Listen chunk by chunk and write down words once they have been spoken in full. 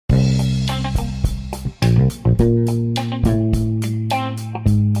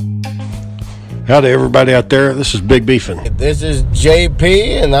Howdy, everybody out there. This is Big Beefin'. This is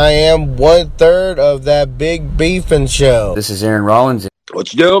JP, and I am 1/3 of that Big Beefin' Show. This is Aaron Rollins.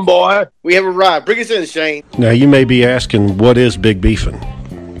 What you doing, boy? We have arrived. Bring us in, Shane. Now, you may be asking, what is Big Beefin'?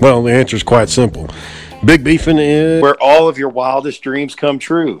 Well, the answer is quite simple. Big Beefin' is where all of your wildest dreams come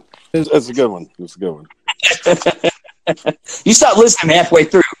true. That's a good one. That's a good one. You stopped listening halfway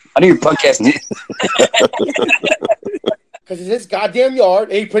through. I knew your podcast. Because it's his goddamn yard,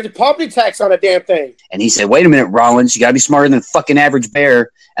 and he put the property tax on the damn thing. And he said, wait a minute, Rollins, you got to be smarter than a fucking average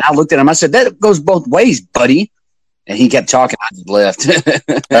bear. And I looked at him. I said, that goes both ways, buddy. And he kept talking. I just left.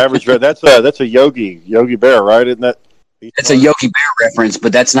 Average bear. That's a Yogi Bear, right? Isn't that? That's a Yogi Bear reference,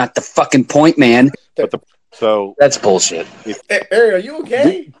 but that's not the fucking point, man. So that's bullshit. Hey, Aaron, are you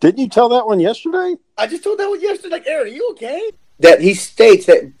okay? Didn't you tell that one yesterday? I just told that one yesterday. Like, Aaron, are you okay? That he states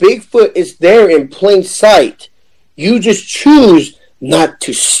that Bigfoot is there in plain sight. You just choose not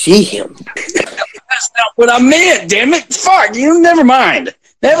to see him. That's not what I meant, damn it. Fuck, you never mind.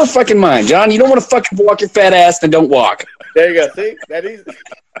 Never fucking mind, John. You don't want to fucking walk your fat ass, then don't walk. There you go. See? That easy.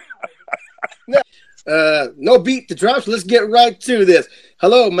 No beat to drop, so let's get right to this.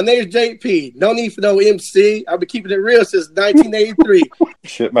 Hello, my name is JP. No need for no MC. I've been keeping it real since 1983.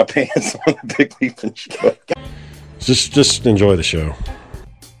 Shit my pants on the Big Beefin' Show. just enjoy the show.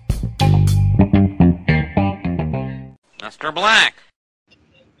 Mr. Black.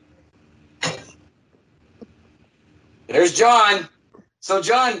 There's John. So,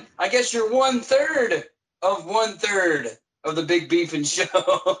 John, I guess you're 1/3 of the Big Beefin' Show.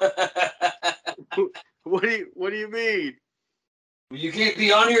 What do you mean? You can't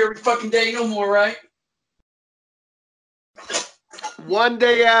be on here every fucking day no more, right? One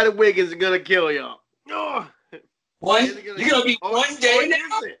day out of Wiggins is gonna kill y'all. Oh. You're gonna be one day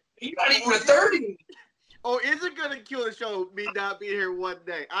now? You're not even a 30. Oh, is it gonna kill the show? Me not being here one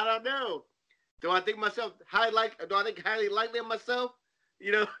day? I don't know. Do I think highly likely of myself?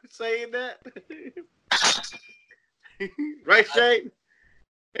 You know, saying that, right, Shane?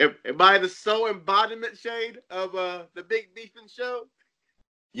 Am I the sole embodiment, Shane, of the Big Beefin' Show?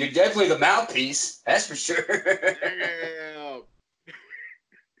 You're definitely the mouthpiece, that's for sure. Damn.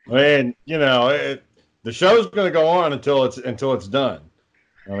 And you know, the show's going to go on until it's done.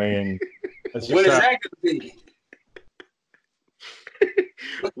 I mean, what is that going to be?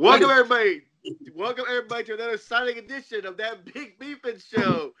 Welcome everybody to another exciting edition of that Big Beefin'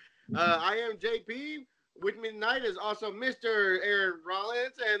 Show. I am JP. With me tonight is also Mr. Aaron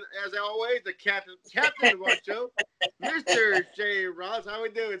Rollins, and as always, the captain of our show, Mr. Shane Ross. How we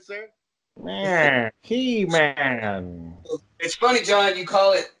doing, sir? Man, He-Man. It's funny, John, you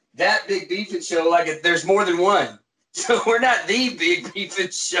call it that Big Beefin' Show like there's more than one. So we're not the Big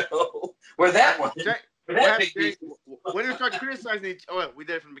Beefin' Show. We're that one. When we start criticizing each other, we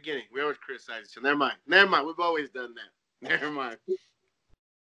did it from the beginning. We always criticize each other. Never mind. We've always done that. Never mind.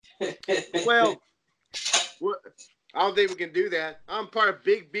 Well, I don't think we can do that. I'm part of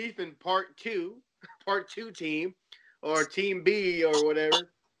Big Beefin' Part 2 team, or Team B, or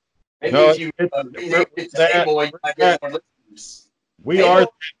whatever. We are that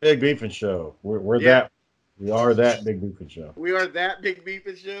Big Beefin' Show. We are that Big Beefin' Show. We are that Big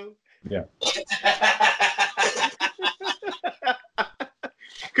Beefin' Show? Yeah.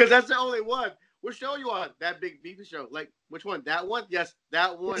 Because that's the only one. We'll show you on that Big Beefin' Show. Like, which one? That one? Yes,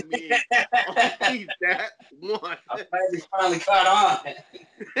 that one. Means only that one. I'm glad we finally caught on.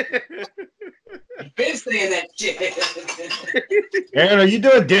 You've been saying that shit. Aaron, are you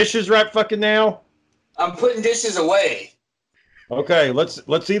doing dishes right fucking now? I'm putting dishes away. Okay,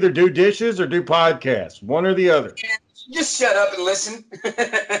 let's either do dishes or do podcasts. One or the other. Just shut up and listen.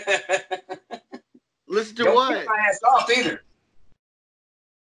 Listen to Don't what? keep my ass off either.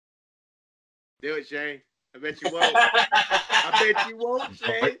 Do it, Shane. I bet you won't. I bet you won't,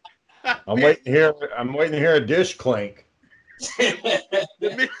 Shane. I'm waiting to hear a dish clink.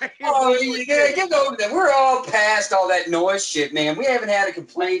 Oh, yeah, get over that. We're all past all that noise shit, man. We haven't had a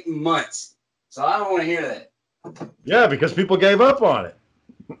complaint in months, so I don't want to hear that. Yeah, because people gave up on it.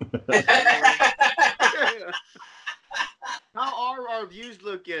 How are our views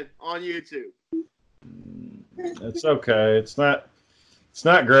looking on YouTube? It's okay. It's not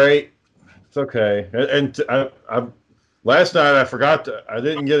great. It's okay. And I last night I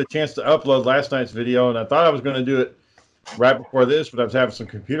didn't get a chance to upload last night's video, and I thought I was going to do it right before this, but I was having some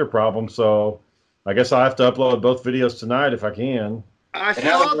computer problems, so I guess I'll have to upload both videos tonight if I can. I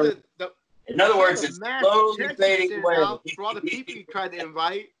saw in other words, it's slowly fading away. For all the people you tried to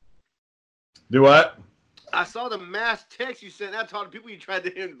invite. Do what? I saw the mass text you sent out to all the people you tried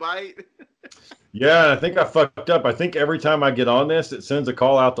to invite. Yeah, I think I fucked up. I think every time I get on this, it sends a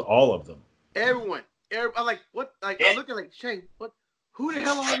call out to all of them. Everyone. I'm like, what? Like, I'm looking like, Shane, what? Who the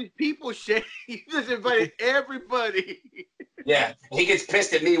hell are all these people, Shane? You just invited everybody. Yeah, he gets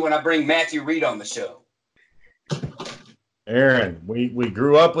pissed at me when I bring Matthew Reed on the show. Aaron, we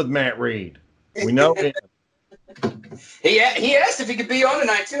grew up with Matt Reed. We know him. He asked if he could be on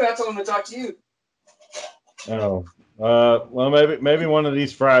tonight too. I told him to talk to you. Oh, well, maybe one of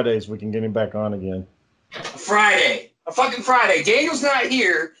these Fridays we can get him back on again. A fucking Friday. Daniel's not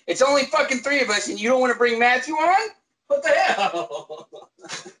here. It's only fucking 3 of us, and you don't want to bring Matthew on? What the hell?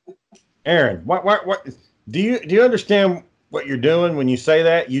 Aaron, what? Do you understand what you're doing when you say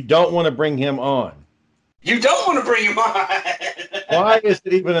that? You don't want to bring him on. You don't want to bring him on. Why is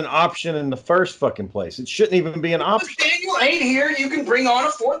it even an option in the first fucking place? It shouldn't even be an option. If Daniel ain't here, you can bring on a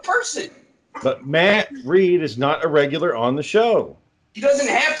 4th person. But Matt Reed is not a regular on the show. He doesn't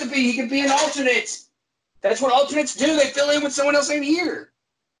have to be. He can be an alternate. That's what alternates do. They fill in when someone else ain't here.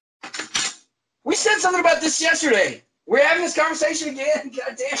 We said something about this yesterday. We're having this conversation again.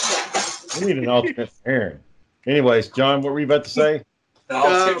 God damn it. We need an alternate for Aaron. Anyways, John, what were you about to say?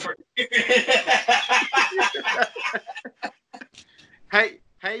 Hey,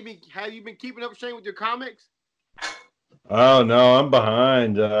 have you been keeping up, Shane, with your comics? Oh no, I'm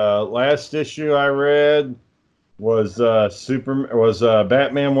behind. Last issue I read was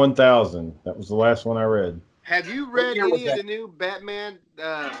Batman 1000. That was the last one I read. Have you read any of the new Batman?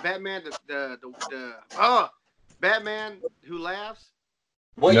 Batman Who Laughs?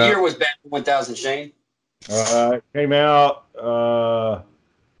 What year was Batman 1000, Shane? It came out. I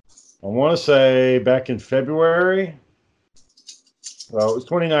want to say back in February. Well, it was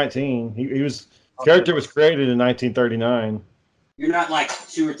 2019. He was. Character was created in 1939. You're not like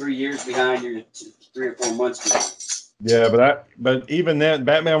 2 or 3 years behind. You're 3 or 4 months behind. Yeah, but even then,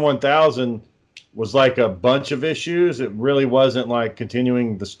 Batman 1000 was like a bunch of issues. It really wasn't like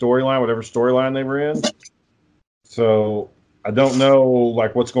continuing the storyline, whatever storyline they were in. So I don't know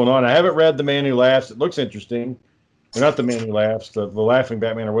like what's going on. I haven't read The Man Who Laughs. It looks interesting. Or not The Man Who Laughs, the Laughing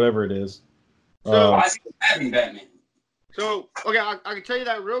Batman or whatever it is. So I see the Laughing Batman. So okay, I can tell you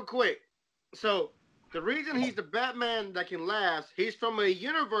that real quick. So the reason he's the Batman that can laugh, he's from a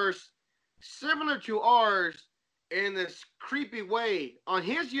universe similar to ours in this creepy way. On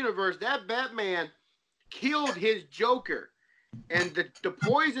his universe, that Batman killed his Joker. And the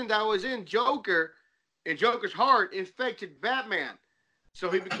poison that was in Joker's heart infected Batman. So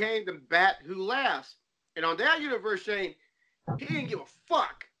he became the Bat Who Laughs. And on that universe, Shane, he didn't give a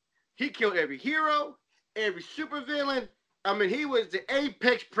fuck. He killed every hero, every supervillain. I mean, he was the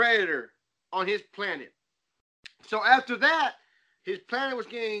apex predator on his planet. So after that, his planet was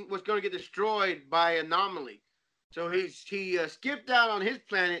going to get destroyed by anomaly. So he skipped out on his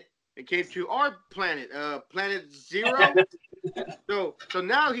planet and came to our planet, Planet Zero. so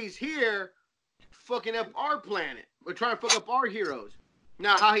now he's here, fucking up our planet. We're trying to fuck up our heroes.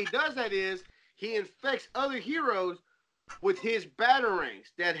 Now how he does that is he infects other heroes with his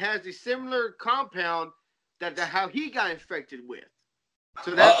batarangs that has a similar compound that how he got infected with.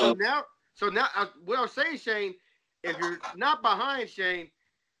 So that's so now what I'm saying, Shane, if you're not behind, Shane,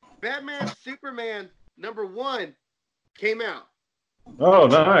 Batman Superman #1 came out. Oh,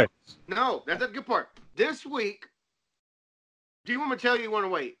 nice. No, that's the good part. This week, do you want me to tell you? You want to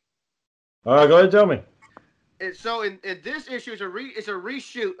wait? Go ahead and tell me. And so in this issue, it's a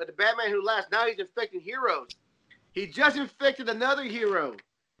reshoot of the Batman Who Laughs. Now he's infecting heroes. He just infected another hero.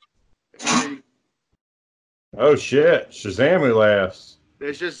 Oh shit! Shazam Who Laughs.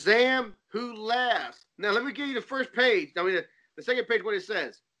 There's Shazam Who Laughs. Now let me give you the first page. I mean the second page. What it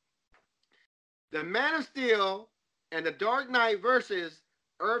says: The Man of Steel and the Dark Knight versus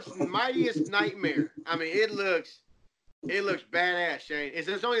Earth's Mightiest Nightmare. I mean, it looks badass, Shane.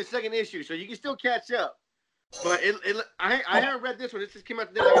 It's only the second issue, so you can still catch up. But I haven't read this one. This just came out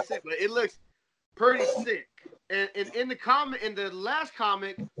today, like I said, but it looks pretty sick. And in the last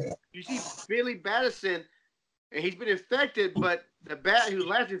comic, you see Billy Batson, and he's been infected, but the Bat Who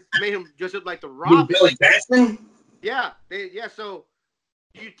Laughs made him just look like the Robin. Billy Batson? Yeah, so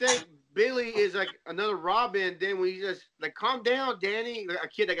you think Billy is like another Robin, then when you just like, calm down, Danny, like a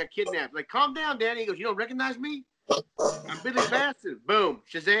kid that got kidnapped. Like, calm down, Danny. He goes, you don't recognize me? I'm Billy Batson. Boom.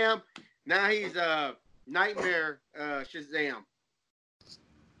 Shazam. Now he's Nightmare Shazam.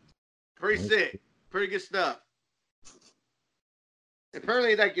 Pretty sick. Pretty good stuff.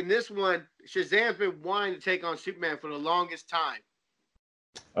 Apparently, like in this one, Shazam's been wanting to take on Superman for the longest time.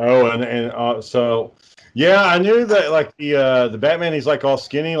 Oh, and so yeah, I knew that like the Batman, he's like all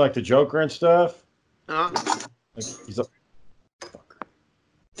skinny like the Joker and stuff. Huh? Like, he's a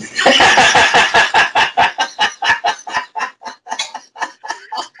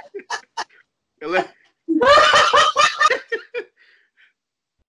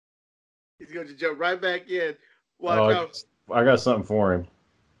right back in. Watch out. I got something for him.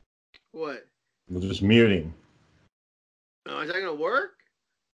 What? We'll just mute him. Is that gonna work?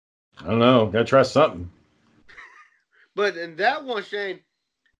 I don't know. Gotta try something. But in that one, Shane,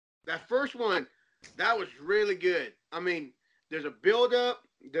 that first one, that was really good. I mean, there's a build up.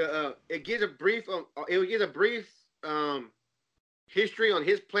 It gives a brief. History on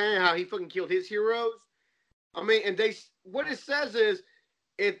his planet, how he fucking killed his heroes. I mean, and what it says is,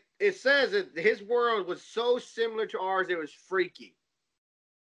 it says that his world was so similar to ours, it was freaky.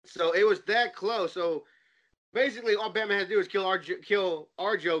 So it was that close. So basically, all Batman had to do is kill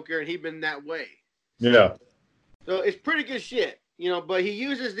our Joker, and he'd been that way. Yeah. So it's pretty good shit, But he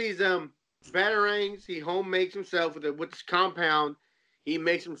uses these batarangs. He home makes himself with this compound. He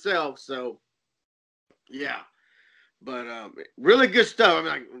makes himself. So yeah, but really good stuff. I mean,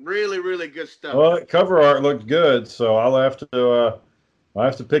 like really, really good stuff. Well, cover art looked good, so I'll have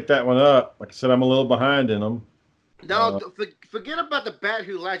to pick that one up. Like I said, I'm a little behind in them. No, forget about the Bat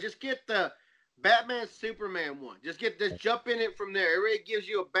Who Lies. Just get the Batman Superman one. Just jump in it from there. It really gives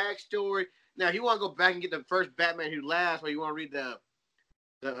you a backstory. Now, if you want to go back and get the first Batman Who Laughs, or you want to read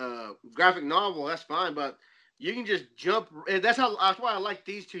the graphic novel, that's fine. But you can just jump. That's why I like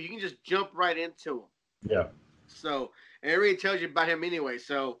these two. You can just jump right into them. Yeah. So, and it really tells you about him anyway.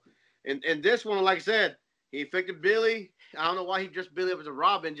 So, and this one, like I said, he affected Billy. I don't know why he dressed Billy up as a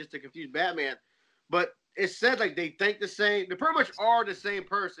Robin just to confuse Batman. But it said like they think the same. They pretty much are the same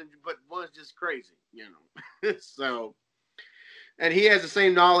person, but one's just crazy, So, and he has the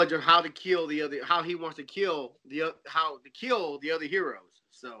same knowledge of how to kill the other, how he wants to kill the other heroes.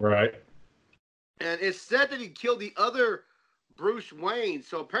 So right. And it's said that he killed the other Bruce Wayne.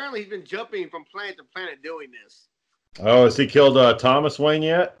 So apparently he's been jumping from planet to planet doing this. Oh, has he killed Thomas Wayne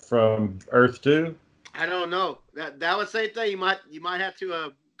yet from Earth 2? I don't know. That would say thing. You might have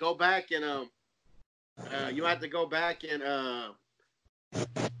to go back and you have to go back and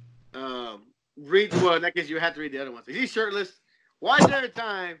read. Well, in that case, you have to read the other ones. Is he shirtless? Why is every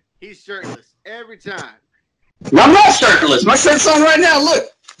time he's shirtless? Every time. I'm not shirtless. My shirt's on right now. Look.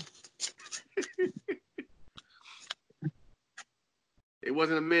 It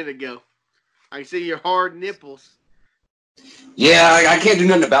wasn't a minute ago. I can see your hard nipples. Yeah, I can't do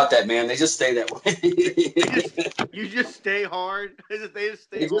nothing about that, man. They just stay that way. you just stay hard. They just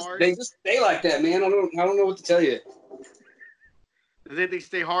stay hard. They just stay like that, man. I don't know what to tell you. Does anything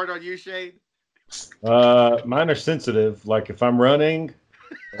stay hard on you, Shane? Mine are sensitive. Like if I'm running,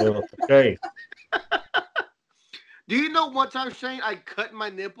 okay. Do you know one time, Shane, I cut my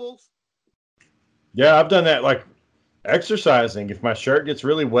nipples? Yeah, I've done that. Like exercising. If my shirt gets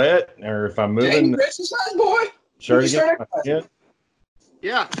really wet, or if I'm moving, you exercise, boy. Shirt against my skin.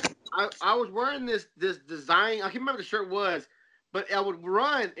 Yeah, I was wearing this design. I can't remember what the shirt was, but I would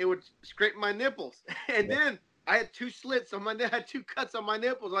run. It would scrape my nipples, and then I had two slits on I had two cuts on my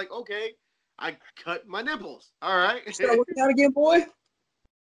nipples. Like, okay, I cut my nipples. All right. You start working out again, boy?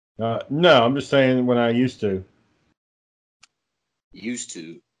 No, I'm just saying when I used to. Used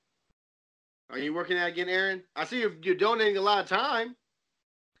to. Are you working out again, Aaron? I see you're donating a lot of time.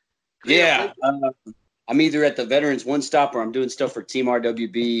 Yeah. I'm either at the Veterans One Stop or I'm doing stuff for Team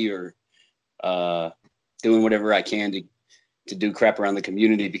RWB or doing whatever I can to do crap around the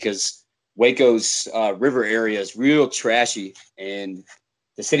community because Waco's river area is real trashy and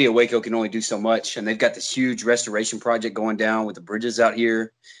the city of Waco can only do so much. And they've got this huge restoration project going down with the bridges out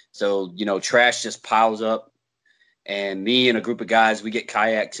here. So, trash just piles up. And me and a group of guys, we get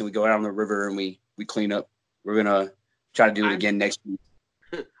kayaks and we go out on the river and we clean up. We're going to try to do it again next week.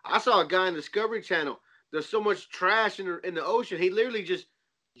 I saw a guy on Discovery Channel. There's so much trash in the ocean. He literally just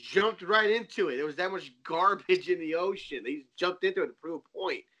jumped right into it. There was that much garbage in the ocean. He jumped into it to prove a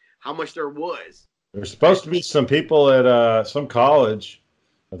point how much there was. There's supposed to be some people at some college.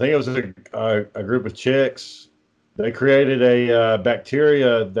 I think it was a group of chicks. They created a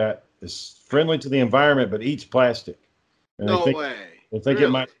bacteria that is friendly to the environment but eats plastic. And no way. They think really? It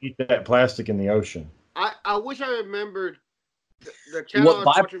might eat that plastic in the ocean. I wish I remembered the channel I was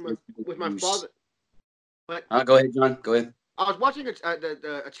watching with my father. But go ahead, John. Go ahead. I was watching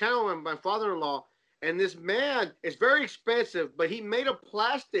a channel with my father-in-law, and this man is very expensive, but he made a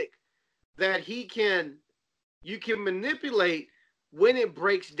plastic that you can manipulate when it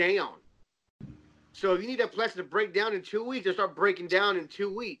breaks down. So if you need that plastic to break down in 2 weeks, it'll start breaking down in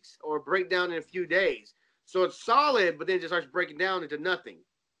 2 weeks or break down in a few days. So it's solid, but then it just starts breaking down into nothing.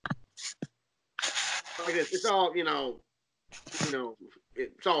 Like this. It's all,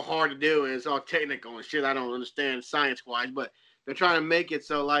 it's all hard to do and it's all technical and shit I don't understand science-wise, but they're trying to make it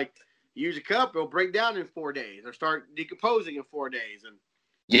so like you use a cup, it'll break down in 4 days or start decomposing in 4 days. And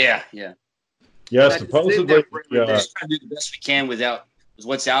yeah. Yeah, That's supposedly. We're just trying to do the best we can with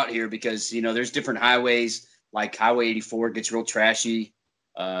what's out here because, you know, there's different highways, like Highway 84 gets real trashy.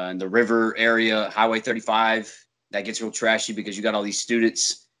 In the river area, Highway 35, that gets real trashy because you got all these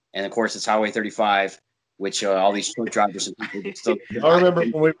students. And, of course, it's Highway 35, which all these truck drivers and people still. I remember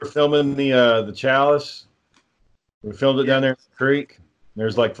when we were filming the Chalice. We filmed it down there in the creek.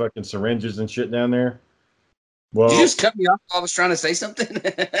 There's like fucking syringes and shit down there. Well, Did you just cut me off while I was trying to say something?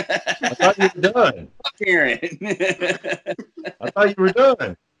 I thought you were done. Fuck Aaron. I thought you were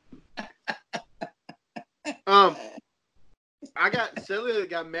done. I got Celia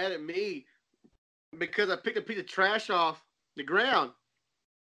got mad at me because I picked a piece of trash off the ground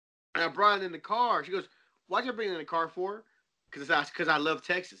and I brought it in the car. She goes, "Why'd you bring it in the car for?" Because I love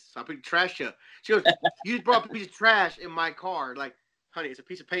Texas. So I picked trash up. She goes, "You just brought a piece of trash in my car." Like, honey, it's a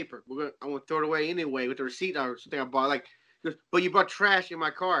piece of paper. I'm gonna throw it away anyway with the receipt or something I bought. Like, she goes, "But you brought trash in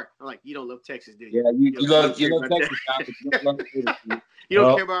my car." I'm like, "You don't love Texas, do you?" Yeah, you love Texas. You don't love Texas. You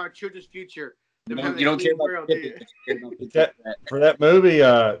don't care about our children's future. You don't care about For that movie,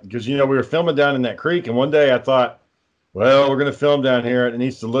 because we were filming down in that creek, and one day I thought, well, we're gonna film down here, and it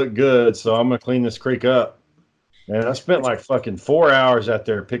needs to look good, so I'm gonna clean this creek up. And I spent like fucking 4 hours out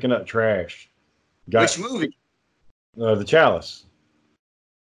there picking up trash. Which movie? The Chalice.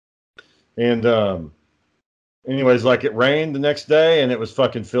 And anyways, like it rained the next day, and it was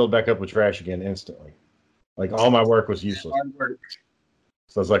fucking filled back up with trash again instantly. Like all my work was useless. Hard work.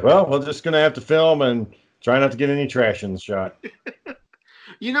 So I was like, well, we're just going to have to film and try not to get any trash in the shot.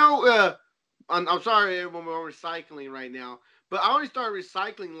 I'm sorry everyone, we're recycling right now, but I only started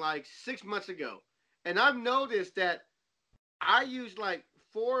recycling like 6 months ago. And I've noticed that I use like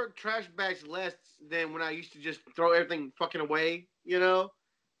 4 trash bags less than when I used to just throw everything fucking away, Now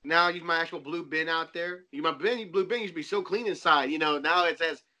I use my actual blue bin out there. My blue bin used to be so clean inside, Now it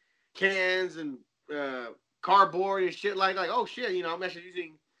has cans and cardboard and shit like oh shit, I'm actually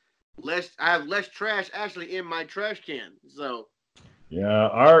using less. I have less trash actually in my trash can. So yeah,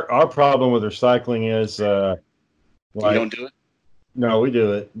 our problem with recycling is you don't do it. No, we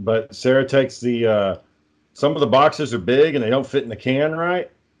do it, but Sarah takes some of the boxes are big and they don't fit in the can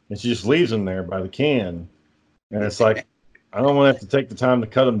right, and she just leaves them there by the can, and it's like I don't want to have to take the time to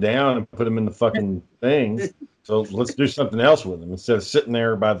cut them down and put them in the fucking thing. So let's do something else with them instead of sitting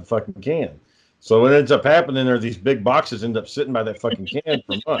there by the fucking can. So what ends up happening are these big boxes end up sitting by that fucking can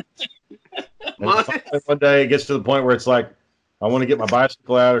for months. And one day it gets to the point where it's like, I want to get my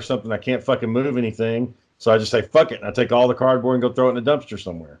bicycle out or something. I can't fucking move anything. So I just say, fuck it. And I take all the cardboard and go throw it in the dumpster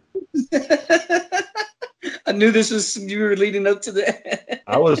somewhere. I knew you were leading up to that.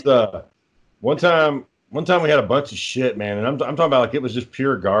 I was, one time we had a bunch of shit, man. And I'm talking about like, it was just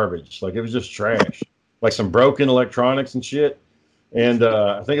pure garbage. Like it was just trash, like some broken electronics and shit. And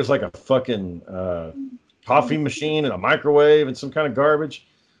I think it's like a fucking coffee machine and a microwave and some kind of garbage.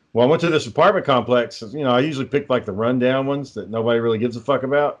 Well, I went to this apartment complex. I usually pick like the rundown ones that nobody really gives a fuck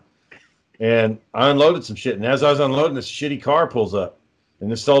about. And I unloaded some shit. And as I was unloading, this shitty car pulls up.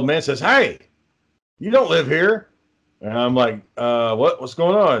 And this old man says, "Hey, you don't live here." And I'm like, what's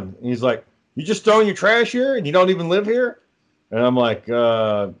going on? And he's like, "You just throwing your trash here and you don't even live here?" And I'm like,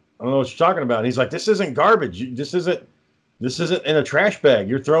 I don't know what you're talking about. And he's like, "This isn't garbage. This isn't in a trash bag.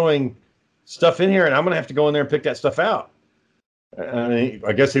 You're throwing stuff in here, and I'm going to have to go in there and pick that stuff out." And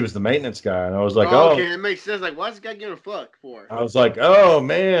I guess he was the maintenance guy. And I was like, okay, it makes sense. Like, why's this guy giving a fuck for? I was like, oh,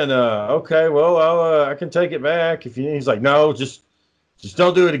 man, okay, well, I can take it back. If you need. He's like, no, just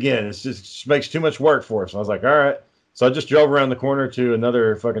don't do it again. It just makes too much work for us. And I was like, all right. So I just drove around the corner to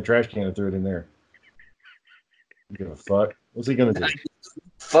another fucking trash can and threw it in there. Give a fuck. What's he going to do?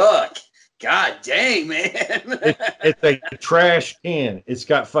 Fuck. God dang, man. It's a trash can. It's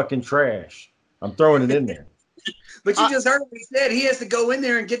got fucking trash. I'm throwing it in there. But you just heard what he said. He has to go in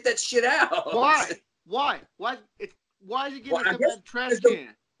there and get that shit out. Why? Why is he getting that trash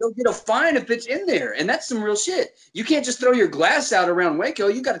can? They'll get a fine if it's in there, and that's some real shit. You can't just throw your glass out around Waco.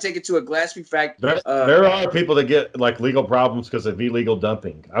 You got to take it to a glass factory. There are people that get like legal problems because of illegal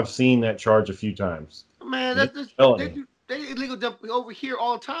dumping. I've seen that charge a few times. Man, they illegal dump over here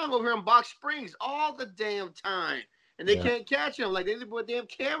all the time, over here in Box Springs, all the damn time. And they can't catch them. Like, they put a damn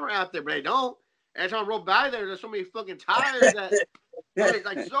camera out there, but they don't. Every time I roll by there's so many fucking tires there's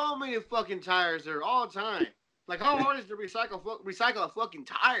like so many fucking tires there all the time. Like, how hard is to recycle a fucking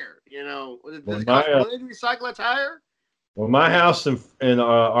tire? Does it cost money to recycle a tire? When my house in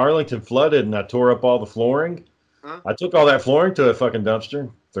Arlington flooded and I tore up all the flooring, I took all that flooring to a fucking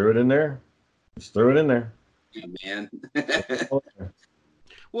dumpster, threw it in there. Just threw it in there. Yeah, man.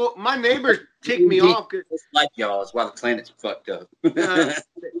 Well, my neighbors tick me off because It's like y'all. It's why the planet's fucked up.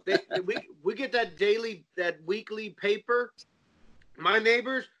 we get that weekly paper. My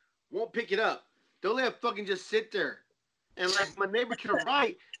neighbors won't pick it up. They'll let it fucking just sit there. And like my neighbor to the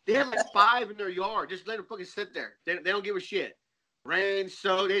right, they have like 5 in their yard. Just let them fucking sit there. They don't give a shit. Rain,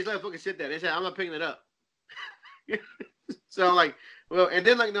 so they just let it fucking sit there. They say, I'm not picking it up. So like, well, and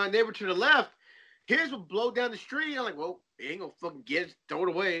then like my neighbor to the left, his will blow down the street. I'm like, well, they ain't gonna fucking get it, throw it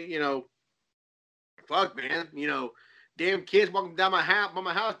away, you know. Fuck, man, you know, damn kids walking down my house,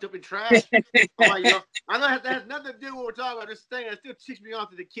 dumping trash. I'm like, you know, I know that has nothing to do with what we're talking about. This thing, it still ticks me off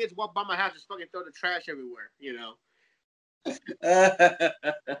that the kids walk by my house just fucking throw the trash everywhere, you know.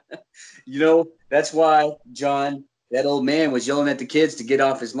 You know, that's why, John, that old man was yelling at the kids to get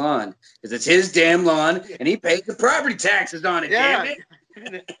off his lawn. Because it's his damn lawn, and he pays the property taxes on it, damn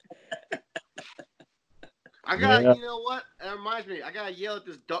it. I got, you know what? That reminds me. I gotta yell at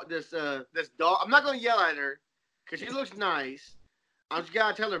this dog. I'm not gonna yell at her because she looks nice. I just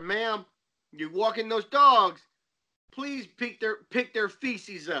gotta tell her, ma'am, you walking those dogs, please pick their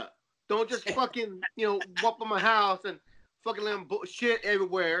feces up. Don't just fucking, you know, walk by my house and fucking let them shit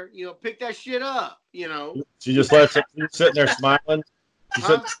everywhere. You know, pick that shit up. You know. She just lets it sitting there smiling. She's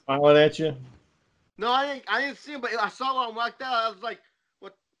smiling at you. No, I didn't see him, but I saw her and walked out. I was like,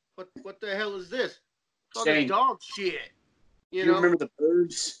 what the hell is this? All this dog shit. You know? Remember the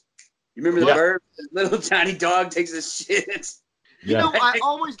birds? You remember the birds? The little tiny dog takes a shit. You know, I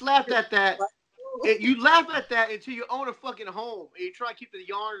always laughed at that. You laugh at that until you own a fucking home and you try to keep the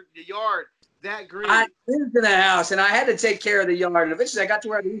yard that green. I lived in a house and I had to take care of the yard, and eventually I got to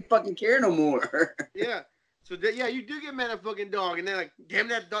where I didn't fucking care no more. Yeah. So you do get mad at a fucking dog, and then like, damn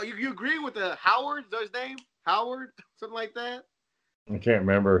that dog. You agree with the Howard? Is that his name? Howard? Something like that. I can't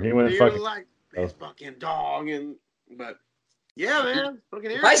remember. He went fucking like this fucking dog, but yeah, man,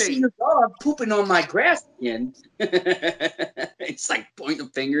 fucking irritating. If I see your dog pooping on my grass again, it's like pointing a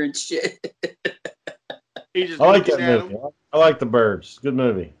finger and shit. He just I like that movie. I like The Birds. Good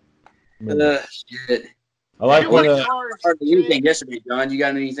movie. Shit. I like when hardly anything yesterday, John. You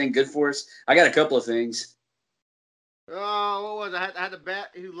got anything good for us? I got a couple of things. Oh, what was it? I had the Bat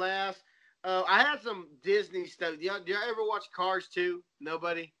Who Laughs. I had some Disney stuff. Do y'all ever watch Cars 2?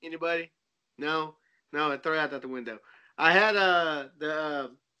 Nobody? Anybody? No, I throw it out the window. I had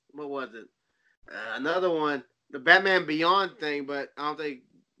what was it? Another one, the Batman Beyond thing, but I don't think.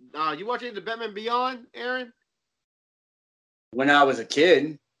 You watching the Batman Beyond, Aaron? When I was a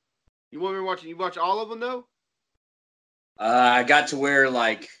kid. You want me to watch? You watch all of them though? I got to where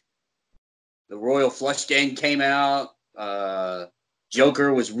like the Royal Flush Gang came out.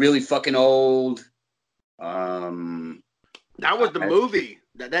 Joker was really fucking old. That was the movie.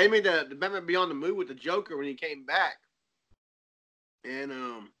 They made the Batman Beyond the movie with the Joker when he came back. And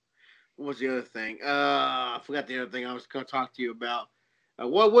what was the other thing? I forgot the other thing I was going to talk to you about.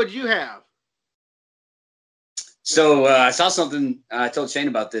 What would you have? So I saw something. I told Shane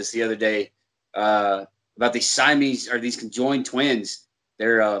about this the other day about these Siamese or these conjoined twins.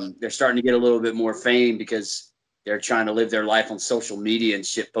 They're starting to get a little bit more fame because they're trying to live their life on social media and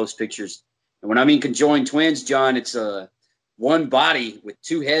shit, post pictures. And when I mean conjoined twins, John, it's one body with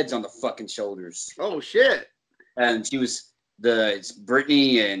 2 heads on the fucking shoulders. Oh shit! And it's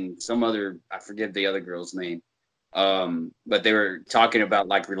Brittany and some other, I forget the other girl's name. But they were talking about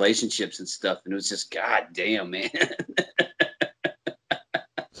like relationships and stuff, and it was just god damn, man.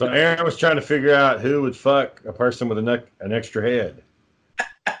 So Aaron was trying to figure out who would fuck a person with an extra head.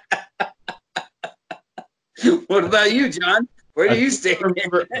 What about you, John? Where do you stand?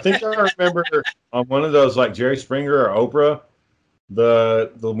 I think I remember on one of those like Jerry Springer or Oprah,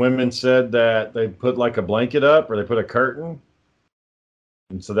 the women said that they put like a blanket up or they put a curtain,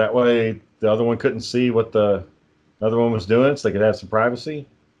 and so that way the other one couldn't see what the other one was doing, so they could have some privacy.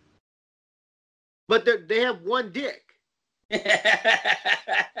 But they have one dick. They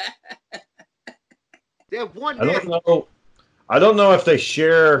have one dick. I don't know if they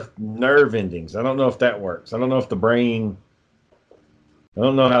share nerve endings. I don't know if that works. I don't know if the brain. I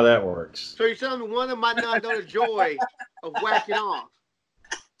don't know how that works. So you're telling me one of them might not know the joy of whacking off,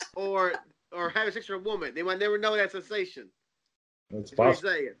 or having sex with a woman. They might never know that sensation. That's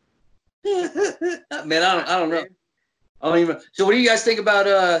possible. Man, I don't know. I don't even. So, what do you guys think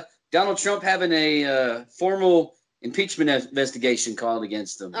about Donald Trump having a formal impeachment investigation called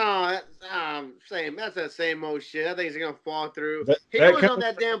against him? Oh, same. That's that same old shit. I think it's gonna fall through. He was on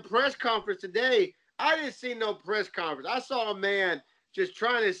that damn press conference today. I didn't see no press conference. I saw a man just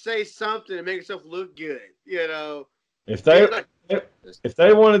trying to say something and make himself look good. You know, if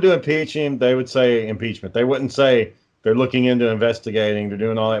they wanted to impeach him, they would say impeachment. They wouldn't say They're looking into investigating. They're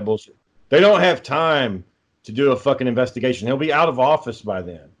doing all that bullshit. They don't have time to do a fucking investigation. He'll be out of office by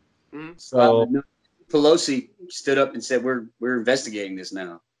then. Mm-hmm. So Pelosi stood up and said, "We're investigating this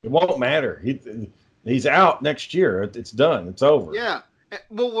now." it won't matter. He's out next year. It's done. It's over. Yeah.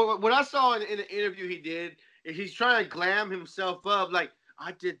 Well, what I saw in the interview he did is he's trying to glam himself up, like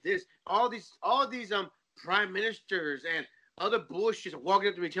I did this. All these prime ministers and other bullshit are walking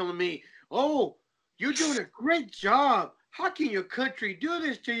up to me telling me, "Oh, you're doing a great job. How can your country do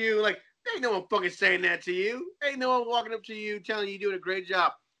this to you?" Like, ain't no one fucking saying that to you. Ain't no one walking up to you telling you you're doing a great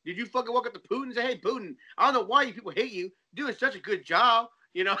job. Did you fucking walk up to Putin and say, "Hey, Putin, I don't know why you people hate you. You're doing such a good job."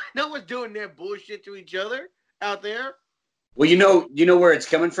 You know, no one's doing their bullshit to each other out there. Well, you know where it's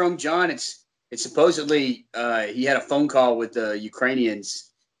coming from, John. It's supposedly he had a phone call with the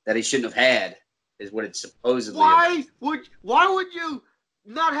Ukrainians that he shouldn't have had. Is what it's supposedly. Why would you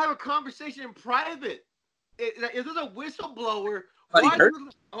not have a conversation in private? If there's a whistleblower,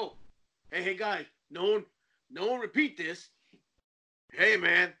 hey guys, no one repeat this. Hey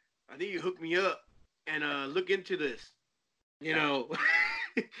man, I think you hooked me up and look into this. You know,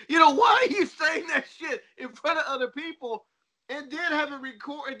 why are you saying that shit in front of other people and then have it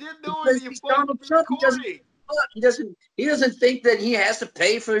record and then knowing that you're fucking recording? He doesn't think that he has to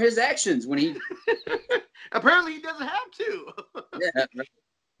pay for his actions when he. Apparently, he doesn't have to. Yeah.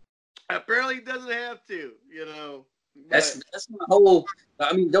 Apparently, he doesn't have to. You know. That's my whole.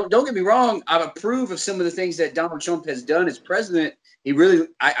 I mean, don't get me wrong. I approve of some of the things that Donald Trump has done as president. He really,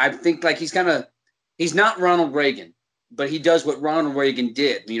 I think, like he's not Ronald Reagan, but he does what Ronald Reagan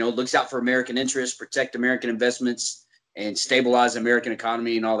did. You know, looks out for American interests, protect American investments, and stabilize the American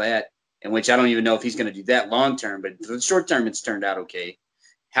economy and all that. In which I don't even know if he's going to do that long term, but for the short term, it's turned out okay.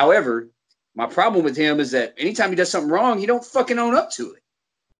 However, my problem with him is that anytime he does something wrong, he don't fucking own up to it.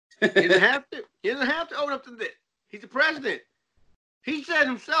 He doesn't have to. He doesn't have to own up to it. He's the president. He said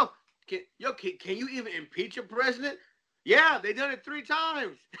himself, can you even impeach a president? Yeah, they done it 3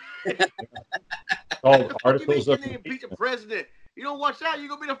 times. All articles of impeach a president. You don't watch out, you're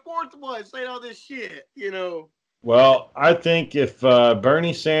going to be the 4th one saying all this shit, you know. Well, I think if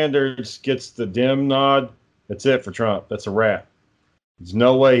Bernie Sanders gets the dim nod, that's it for Trump. That's a wrap. There's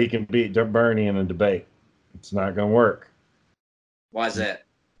no way he can beat Bernie in a debate. It's not going to work. Why is that?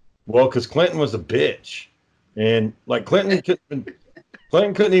 Well, because Clinton was a bitch. And, like, Clinton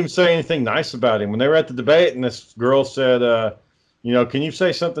couldn't even say anything nice about him. When they were at the debate and this girl said, can you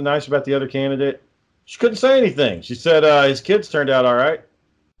say something nice about the other candidate? She couldn't say anything. She said his kids turned out all right.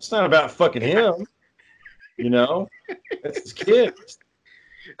 It's not about fucking him. You know, it's his kids.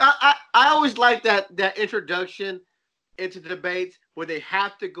 I always like that introduction into the debates where they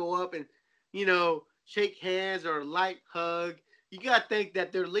have to go up and, shake hands or light hug. You got to think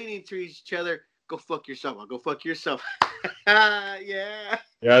that they're leaning to each other. Go fuck yourself. I'll go fuck yourself. Yeah.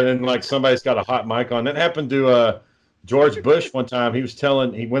 Yeah, then like somebody's got a hot mic on. That happened to George Bush one time.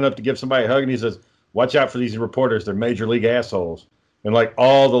 He went up to give somebody a hug and he says, "Watch out for these reporters. They're major league assholes." And like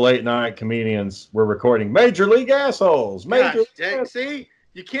all the late night comedians were recording major league assholes. See,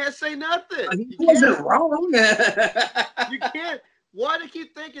 you can't say nothing. He wasn't wrong. You can't. Why do you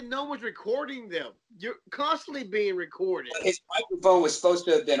keep thinking no one's recording them? You're constantly being recorded. His microphone was supposed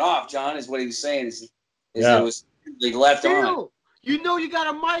to have been off, John, is what he was saying. Is it was left on. You know you got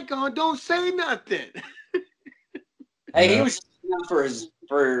a mic on. Don't say nothing. Hey, he was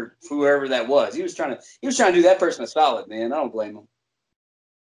for whoever that was. He was trying to do that person a solid, man. I don't blame him.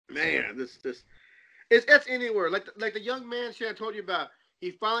 Man, that's anywhere. Like the young man I told you about.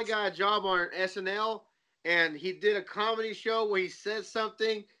 He finally got a job on SNL, and he did a comedy show where he said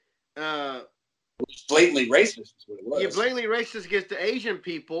something. Blatantly racist is what it was. Yeah, blatantly racist against the Asian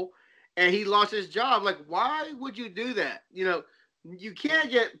people, and he lost his job. Like, why would you do that? You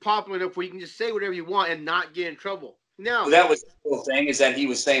can't get popular enough where you can just say whatever you want and not get in trouble. Now, that was the cool thing, is that he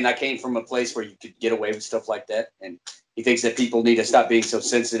was saying, I came from a place where you could get away with stuff like that, and he thinks that people need to stop being so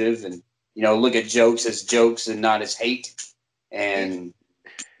sensitive and, look at jokes as jokes and not as hate. And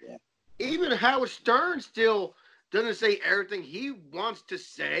even Howard Stern still doesn't say everything he wants to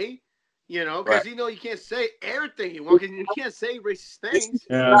say, because right. you can't say everything you want, and you can't say racist things.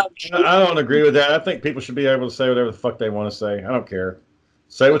 Yeah, I don't agree with that. I think people should be able to say whatever the fuck they want to say. I don't care.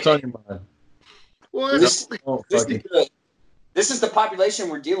 Say what's on your mind. Well, this is the population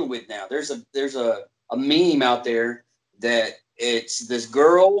we're dealing with now. There's a meme out there that it's this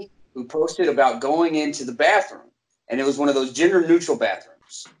girl who posted about going into the bathroom, and it was one of those gender neutral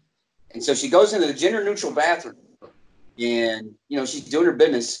bathrooms. And so she goes into the gender neutral bathroom, and she's doing her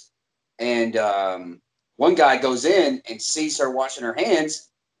business, and one guy goes in and sees her washing her hands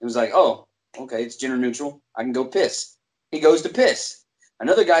and was like, "Oh, Okay, it's gender neutral. I can go piss. He goes to piss.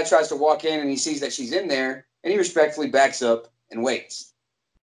 Another guy tries to walk in and he sees that she's in there and he respectfully backs up and waits.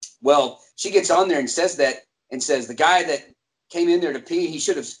 Well, she gets on there and says the guy that came in there to pee, he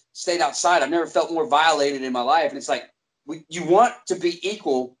should have stayed outside. I've never felt more violated in my life. And it's like, you want to be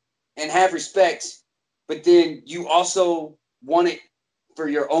equal and have respect, but then you also want it for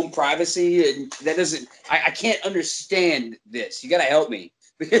your own privacy. And that doesn't, I can't understand this. You got to help me.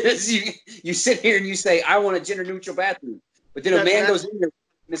 Because you sit here and you say, I want a gender neutral bathroom. But then a man goes in there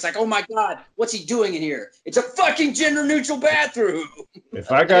and it's like, oh my God, what's he doing in here? It's a fucking gender neutral bathroom.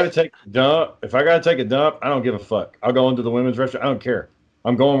 If I gotta take a dump, I don't give a fuck. I'll go into the women's restroom. I don't care.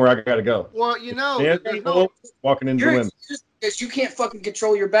 I'm going where I gotta go. Well, Walking into the women's. Because you can't fucking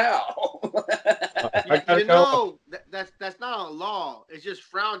control your bowel. That's not a law. It's just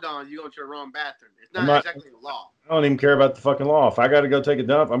frowned on. You go to the wrong bathroom. It's not exactly a law. I don't even care about the fucking law. If I got to go take a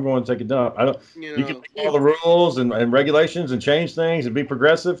dump, I'm going to take a dump. I don't. You can make all the rules and regulations and change things and be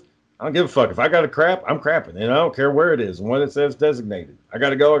progressive. I don't give a fuck. If I got to crap, I'm crapping, and I don't care where it is and what it says designated. I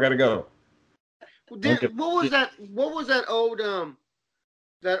got to go. I got to go. What was that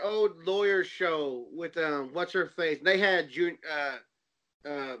old lawyer show with what's her face? They had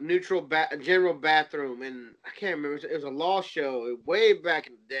neutral general bathroom, and I can't remember. It was a law show way back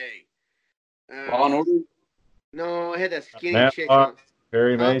in the day. Law and Order? No, it had that skinny chick.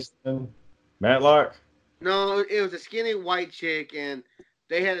 Perry Mason, Matlock. No, it was a skinny white chick, and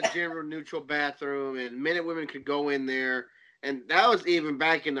they had a general neutral bathroom, and men and women could go in there, and that was even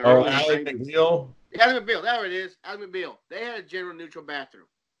back in the early 90s. Ally McBeal. Ally McBeal, there it is. Ally McBeal. They had a general neutral bathroom.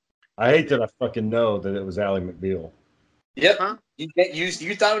 I hate that I fucking know that it was Ally McBeal. Yep. Huh?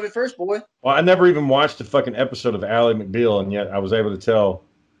 You thought of it first, boy. Well, I never even watched a fucking episode of Ally McBeal, and yet I was able to tell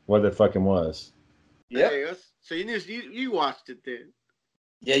what it fucking was. Yeah. So you watched it then.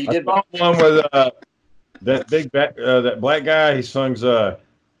 Yeah, you did. I saw one with that black guy. He sings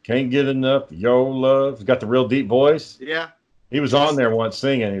 "Can't Get Enough of Your Love." He's got the real deep voice. Yeah. He was on there once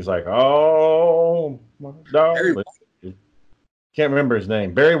singing. He was like, "Oh my darling." Can't remember his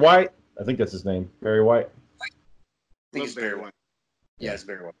name. Barry White. I think that's his name. Barry White. I think it's Barry White. Yeah, it's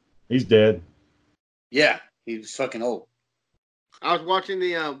Barry White. He's dead. Yeah, he was fucking old. I was watching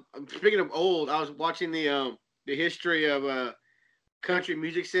speaking of old, I was watching the history of country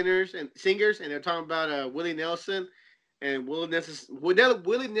music singers, and they're talking about Willie Nelson and Willie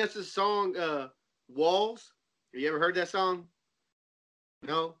Nelson's song "Walls." Have you ever heard that song?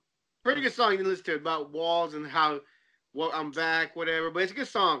 No, pretty good song. You can listen to it about walls and how I'm back, whatever. But it's a good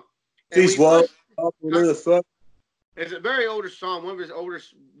song. These walls, where the fuck? It's a very older song. One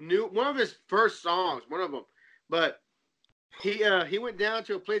of his first songs. One of them, but. He went down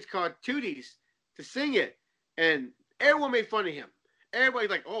to a place called Tootie's to sing it, and everyone made fun of him. Everybody's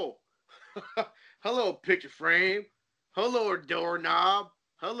like, "Oh, hello, picture frame. Hello, doorknob.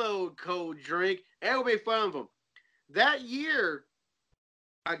 Hello, cold drink." Everyone made fun of him. That year,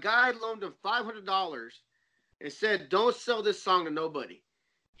 a guy loaned him $500 and said, "Don't sell this song to nobody."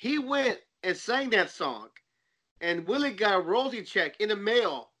 He went and sang that song, and Willie got a royalty check in the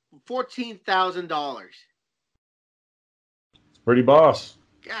mail for $14,000. Pretty boss.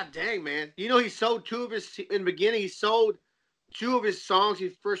 God dang, man. You know, he sold in the beginning, he sold two of his songs he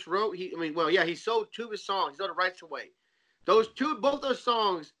first wrote. He sold two of his songs. He sold the rights away. Both those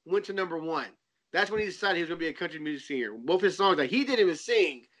songs went to number one. That's when he decided he was going to be a country music singer. Both his songs that he didn't even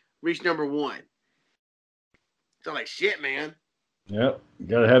sing reached number one. So, like, shit, man. Yep. You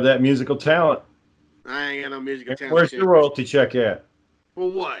got to have that musical talent. I ain't got no musical talent. Where's your royalty check at?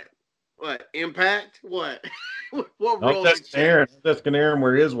 For what? What? Impact? What? What role? That's going to Aaron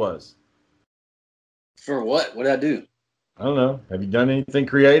where his was. For what? What did I do? I don't know. Have you done anything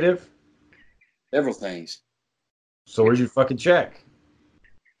creative? Several things. So where's your fucking check?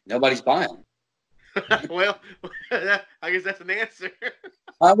 Nobody's buying. Well, I guess that's an answer.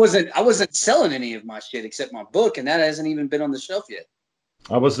 I wasn't selling any of my shit except my book, and that hasn't even been on the shelf yet.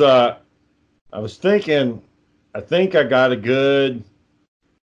 I was thinking, I think I got a good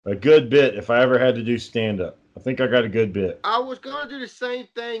bit if I ever had to do stand up. I think I got a good bit. I was going to do the same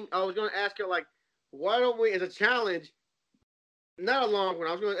thing. I was going to ask her, like, why don't we, as a challenge, not a long one,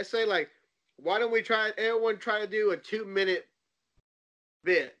 I was going to say, like, why don't we everyone try to do a 2-minute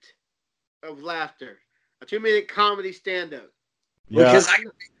bit of laughter, a 2-minute comedy stand-up. Yeah. Because I can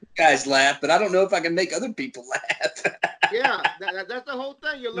make you guys laugh, but I don't know if I can make other people laugh. Yeah, that's the whole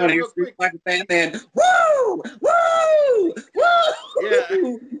thing. You laugh real quick. Like a Batman. Woo! Woo! Woo! Yeah.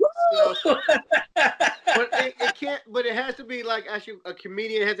 So, but it can't. But it has to be like actually a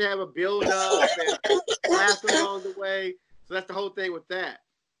comedian has to have a build up and laugh along the way. So that's the whole thing with that.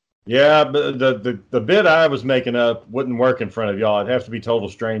 Yeah, but the bit I was making up wouldn't work in front of y'all. It'd have to be total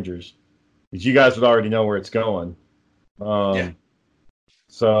strangers, because you guys would already know where it's going. Yeah.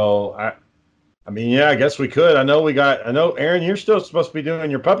 So I mean, yeah, I guess we could. I know Aaron, you're still supposed to be doing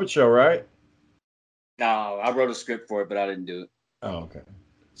your puppet show, right? No, I wrote a script for it, but I didn't do it. Oh, okay.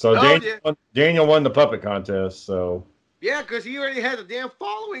 So Daniel won the puppet contest. So Yeah, because he already has a damn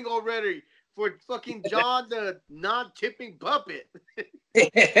following already for fucking John the non-tipping puppet.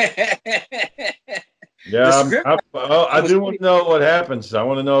 yeah, I do want to know what happens. I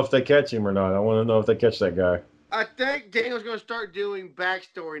want to know if they catch him or not. I want to know if they catch that guy. I think Daniel's going to start doing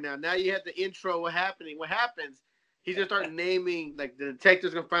backstory now. Now you have the intro. What happens? He's going to start naming, like the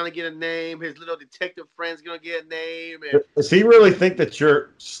detective's going to finally get a name. His little detective friend's going to get a name. And does he really think that you're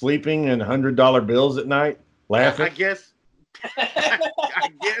sleeping in $100 bills at night, laughing? I guess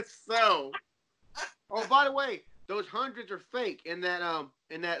so. Oh, by the way, those hundreds are fake. In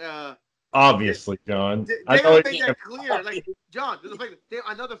that Obviously, John. They don't make that clear. Like, John, there's a fake.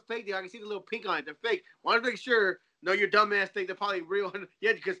 I know they're fake. I can see the little pink on it. They're fake. Want to make sure. No, your dumbass think they're probably real.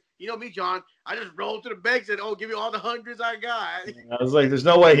 Yeah, because you know me, John. I just rolled to the bank and said, "Oh, give me all the hundreds I got." I was like, "There's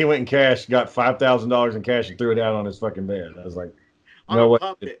no way he went and got $5,000 in cash and threw it out on his fucking bed." I was like, "No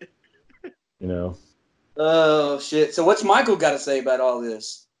way." You know. Oh shit! So what's Michael got to say about all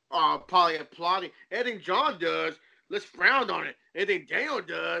this? Oh, probably applauding. Anything John does, let's frown on it. Anything Daniel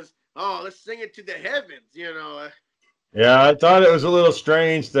does, oh, let's sing it to the heavens. You know. Yeah, I thought it was a little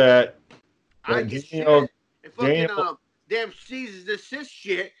strange that I get Daniel, shit. And fucking damn ceases desist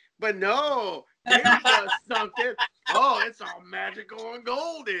shit, but no, Daniel does something. Oh, it's all magical and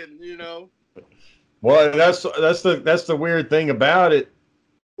golden. You know. Well, that's the weird thing about it.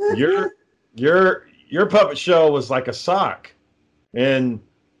 Your puppet show was like a sock, and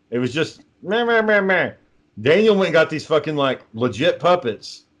it was just meh. Daniel went and got these fucking like legit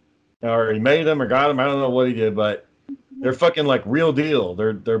puppets, or he made them or got them. I don't know what he did, but they're fucking like real deal.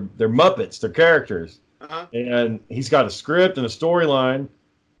 They're Muppets. They're characters, and he's got a script and a storyline.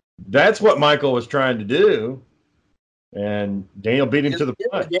 That's what Michael was trying to do, and Daniel beat him to the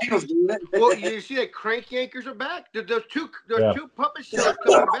punch. Well, you see that Crank Yankers are back. There's two puppet shows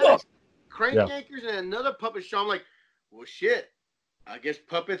coming back. Crank Yankers and another puppet show. I'm like, well, shit. I guess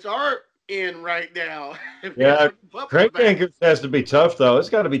puppets are in right now. Yeah, Crank Yankers has to be tough, though. It's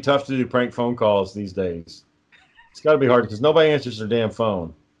got to be tough to do prank phone calls these days. It's got to be hard because nobody answers their damn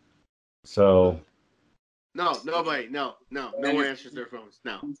phone. So. No, nobody. No one answers their phones.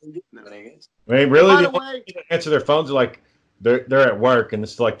 No. I mean, really, the only people that answer their phones are like they're at work, and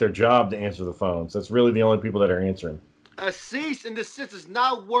it's like their job to answer the phones. That's really the only people that are answering. A cease and desist does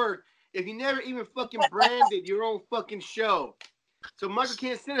not work if you never even fucking branded your own fucking show. So Michael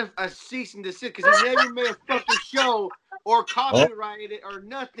can't send a cease and desist because he never made a fucking show or copyrighted it or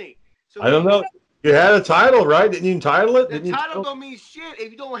nothing. So I don't know. You had a title, right? Didn't you title it? The title don't mean shit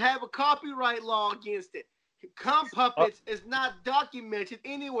if you don't have a copyright law against it. Cum Puppets is not documented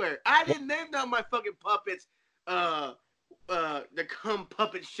anywhere. I didn't name down my fucking puppets. The Cum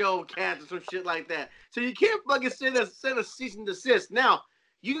Puppet Show cast or some shit like that. So you can't fucking send a cease and desist. Now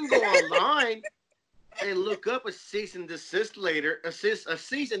you can go online and look up a cease and desist letter, a cease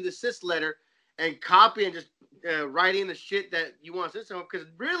and desist letter, and copy and just write in the shit that you want to send someone. Because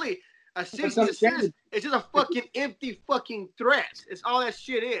really, a cease and desist is just a fucking empty fucking threat. It's all that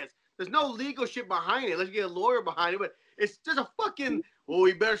shit is. There's no legal shit behind it. Let's get a lawyer behind it, but it's just a fucking, oh,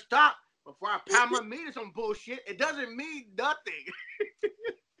 you better stop before I pound my meat or some bullshit. It doesn't mean nothing.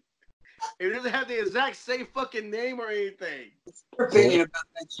 It doesn't have the exact same fucking name or anything. Your opinion about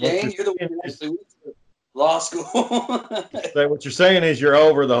that, Jane? You're the one who actually went to law school. So what you're saying is you're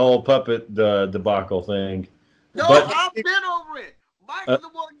over the whole puppet debacle thing. No, I've been over it. Michael's the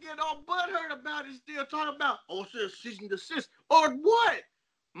one getting all butthurt about it, still talking about, oh, it's a cease and desist. Or what?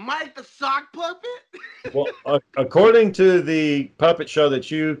 Mike the sock puppet? Well, according to the puppet show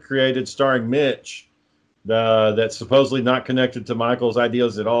that you created starring Mitch, that's supposedly not connected to Michael's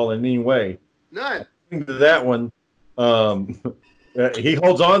ideas at all in any way. None. To that one, he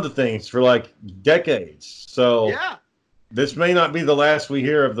holds on to things for like decades. So yeah, this may not be the last we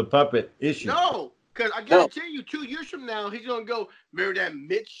hear of the puppet issue. No, because I guarantee you 2 years from now, he's going to go, remember that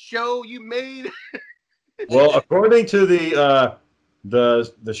Mitch show you made? Well, according to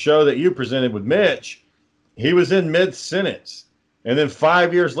the show that you presented with Mitch, he was in mid-sentence. And then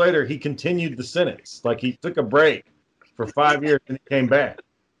 5 years later, he continued the sentence. Like he took a break for 5 years and he came back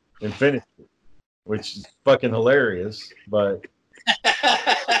and finished it, which is fucking hilarious. But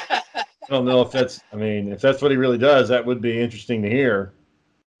I don't know if that's what he really does, that would be interesting to hear.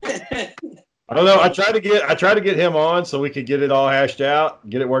 I don't know. I tried to get him on so we could get it all hashed out,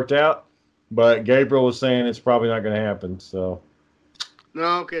 get it worked out. But Gabriel was saying it's probably not going to happen. So.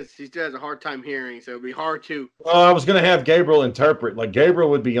 No, because he still has a hard time hearing, so it'd be hard to. Well, I was going to have Gabriel interpret. Like Gabriel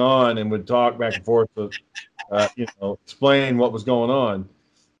would be on and would talk back and forth to, explain what was going on.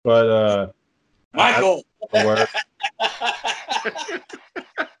 But Michael. I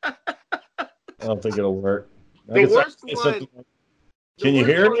don't think it'll work. The worst one. Can you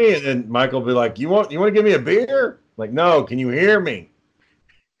hear me? And then Michael will be like, "You want to give me a beer?" Like, no. Can you hear me?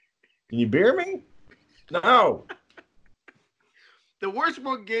 Can you beer me? No. The worst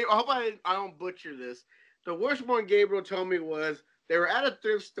one, I hope I don't butcher this. The worst one Gabriel told me was they were at a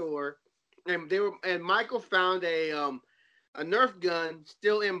thrift store, and Michael found a Nerf gun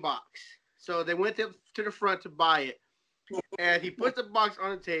still in box. So they went to the front to buy it, and he puts the box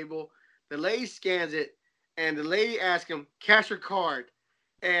on the table. The lady scans it, and the lady asks him, "Cash or card?"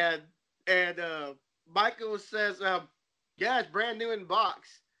 And Michael says, "Yeah, it's brand new in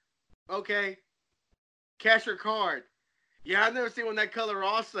box." Okay, cash or card? Yeah, I've never seen one that color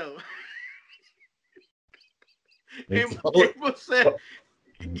also. And Gabriel said,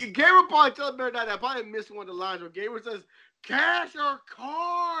 Gabriel probably told me that I probably missed one of the lines where Gabriel says, "Cash or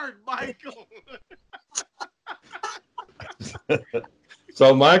card, Michael?"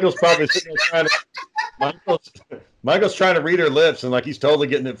 So Michael's probably sitting there Michael's trying to read her lips and like he's totally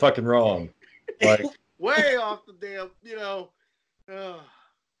getting it fucking wrong. Like way off the damn,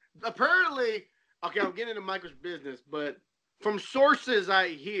 apparently, okay, I'm getting into Michael's business, but from sources I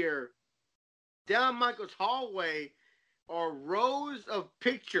hear, down Michael's hallway are rows of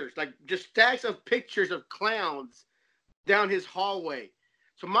pictures, like just stacks of pictures of clowns down his hallway.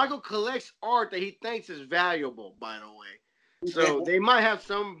 So Michael collects art that he thinks is valuable, by the way. So they might have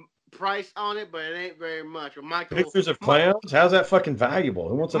some price on it, but it ain't very much. But Michael, pictures of clowns? How's that fucking valuable?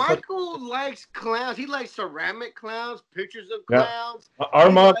 Who wants Michael likes clowns. He likes ceramic clowns, pictures of clowns. Yeah. Our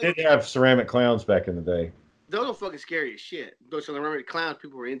mom did have ceramic clowns back in the day. Those are fucking scary as shit. Those ceramic clowns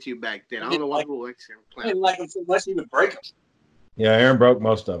people were into back then. I don't know why people like ceramic I didn't clowns. like them so much you would break them. Yeah, Aaron broke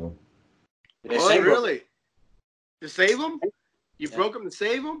most of them. Really? To save them? You broke them to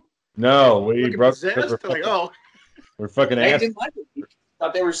save them? No, we broke them. We're fucking They ass. didn't like it.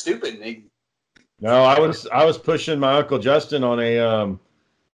 Thought they were stupid. No, I was pushing my Uncle Justin on a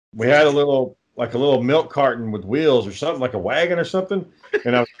we had a little milk carton with wheels or something, like a wagon or something,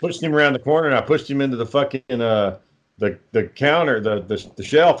 and I was pushing him around the corner and I pushed him into the fucking the counter, the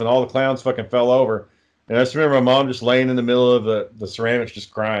shelf, and all the clowns fucking fell over. And I just remember my mom just laying in the middle of the ceramics, just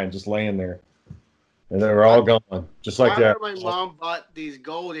crying, just laying there. And they were all gone, just like that. I remember my mom bought these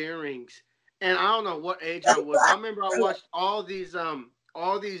gold earrings, and I don't know what age I was. I remember I watched all these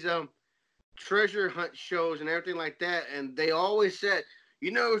treasure hunt shows and everything like that, and they always said,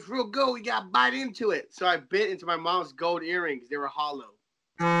 it's real gold, you gotta bite into it. So I bit into my mom's gold earrings. They were hollow.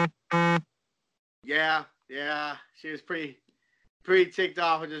 Yeah, she was pretty ticked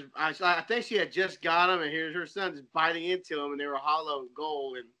off. And I think she had just got them, and here's her son just biting into them, and they were hollow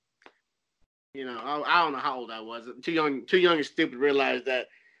gold. And I don't know how old I was. Too young and stupid to realize that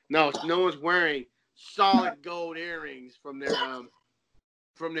no one's wearing solid gold earrings from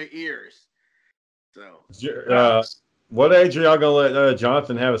their ears. So, what age are y'all gonna let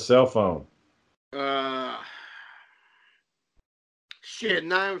Jonathan have a cell phone? Shit,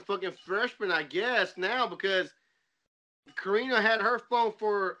 not even fucking freshman, I guess now, because Karina had her phone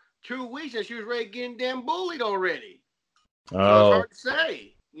for 2 weeks and she was ready getting damn bullied already. So it's hard to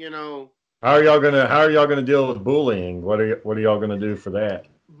say, How are y'all gonna deal with bullying? What are y'all gonna do for that?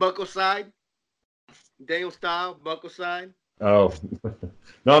 Buckle side, Daniel style, buckle side. Oh,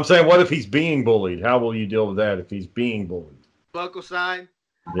 no, I'm saying, what if he's being bullied? How will you deal with that if he's being bullied? Buckle side.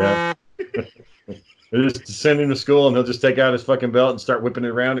 Yeah. Just send him to school and he'll just take out his fucking belt and start whipping it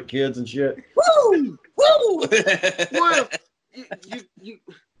around at kids and shit. Woo! Woo! Well,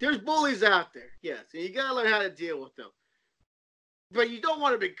 there's bullies out there, yes, and you gotta learn how to deal with them. But you don't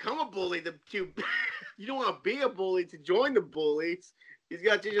want to become a bully. You don't want to be a bully to join the bullies. He's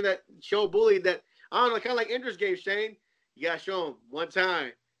got to teach you that show bully that, I don't know, kind of like Ender's Game, Shane. You got to show them one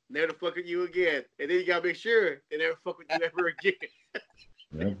time, never fuck with you again. And then you got to make sure they never fuck with you ever again.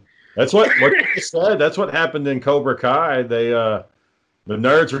 Yeah. That's what you said. That's what happened in Cobra Kai. They the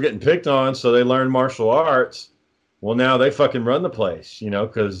nerds were getting picked on, so they learned martial arts. Well, now they fucking run the place,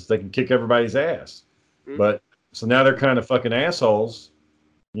 because they can kick everybody's ass. Mm-hmm. But so now they're kind of fucking assholes,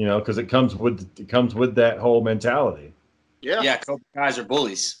 because it comes with that whole mentality. Yeah. Yeah, Cobra Kai's are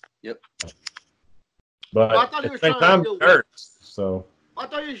bullies. Yep. But I thought at the same time, nerds. So I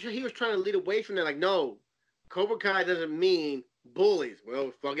thought he was trying to lead away from that. Like, no, Cobra Kai doesn't mean bullies. Well,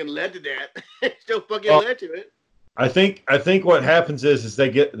 it fucking led to that. Still fucking led to it. I think what happens is they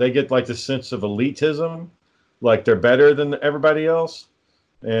get like the sense of elitism, like they're better than everybody else,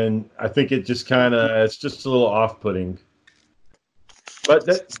 and I think it just it's just a little off-putting. But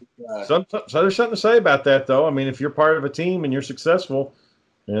so there's something to say about that, though. I mean, if you're part of a team and you're successful,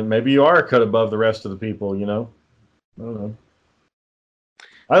 and maybe you are a cut above the rest of the people, you know.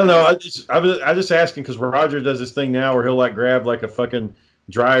 I don't know. I just asking because Roger does this thing now where he'll like grab like a fucking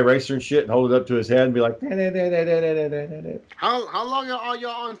dry eraser and shit and hold it up to his head and be like. How long are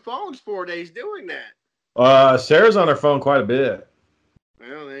y'all on phones for days doing that? Sarah's on her phone quite a bit.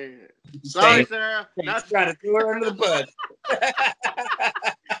 Well, sorry, Sarah. Not trying to throw her under the bus.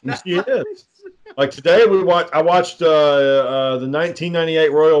 She is. Like today, I watched the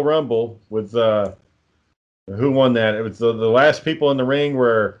 1998 Royal Rumble with who won that? It was the last people in the ring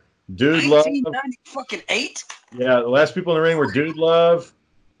were Dude Love. 1998. Yeah, the last people in the ring were Dude Love,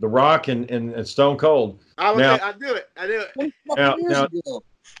 The Rock, and Stone Cold. I do it.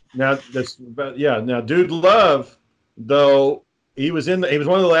 Now Dude Love, though he was one of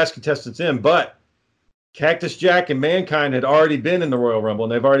the last contestants in, but Cactus Jack and Mankind had already been in the Royal Rumble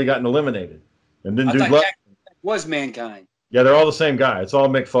and they've already gotten eliminated. And then Dude Love was Mankind. Yeah, they're all the same guy. It's all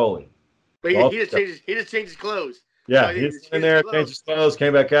Mick Foley. But he just changed his clothes. Yeah, he was in there, changed his clothes,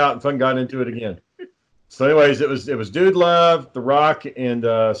 came back out, and fucking got into it again. So, anyways, it was Dude Love, The Rock, and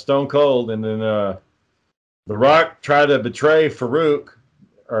Stone Cold, and then The Rock tried to betray Farouk,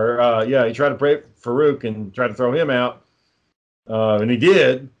 he tried to betray Farouk and tried to throw him out, and he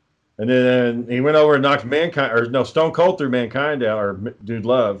did, and then he went over and knocked Stone Cold threw Mankind out, or Dude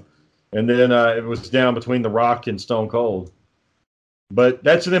Love, and then it was down between The Rock and Stone Cold. But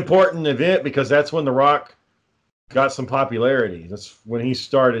that's an important event because that's when The Rock got some popularity. That's when he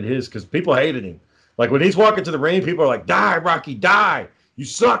started his, because people hated him. Like when he's walking to the ring, people are like, "Die, Rocky, die! You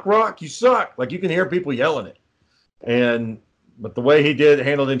suck, Rock, you suck!" Like you can hear people yelling it. But the way he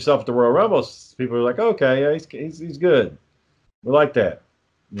handled himself at the Royal Rumble, people are like, "Okay, yeah, he's good. We like that."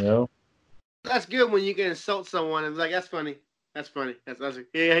 You know. That's good when you can insult someone and like, "That's funny. That's funny. That's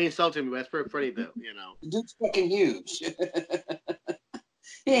yeah, he insulted me, but that's pretty funny though." You know. The dude's fucking huge.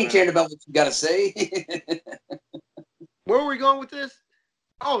 He ain't caring about what you gotta say. Where were we going with this?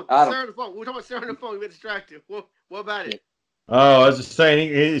 Oh, Sarah on the phone. We were talking about Sarah on the phone. We got distracted. What about it? Oh, I was just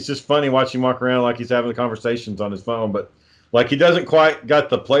saying, it's just funny watching him walk around like he's having the conversations on his phone, but like he doesn't quite got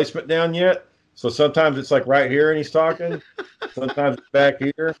the placement down yet. So sometimes it's like right here and he's talking. Sometimes it's back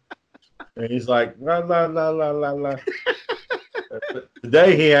here. And he's like, la, la, la, la, la, la.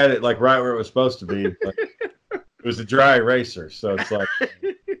 Today he had it like right where it was supposed to be. Like, it was a dry eraser, so it's like.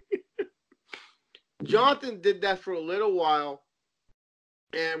 Jonathan did that for a little while,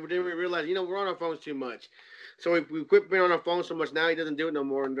 and then we realized, we're on our phones too much. So we quit being on our phones so much. Now he doesn't do it no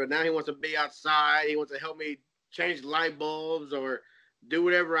more. And now he wants to be outside. He wants to help me change light bulbs or do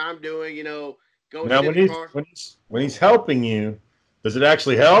whatever I'm doing. Go now in the car. When he's helping you, does it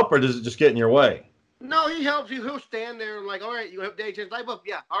actually help or does it just get in your way? No, he helps. He'll stand there and like, all right, you help Dave change light bulb.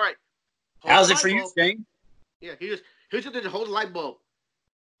 Yeah, all right. How's it for you, Shane? Yeah, he'll just hold the light bulb.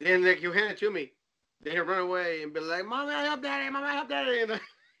 Then he'll hand it to me. Then he'll run away and be like, "Mama, help Daddy! Mama, help Daddy!" And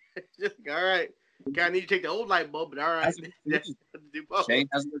just like, all right. Okay, I need to take the old light bulb, but all right. Shane,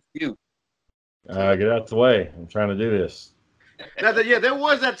 how's it for you? Get out the way. I'm trying to do this. Now, there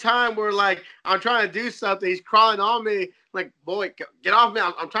was that time where, like, I'm trying to do something. He's crawling on me. Like, boy, get off me.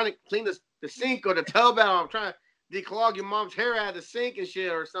 I'm trying to clean the sink or the tub out. I'm trying to declog your mom's hair out of the sink and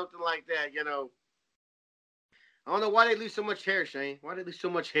shit or something like that, I don't know why they lose so much hair, Shane. Why they lose so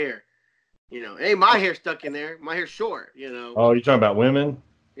much hair? Ain't my hair stuck in there. My hair's short, Oh, you're talking about women?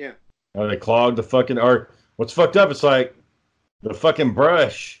 Yeah. Oh, they clog the fucking, or what's fucked up, it's like the fucking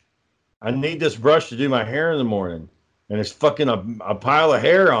brush. I need this brush to do my hair in the morning. And it's fucking a pile of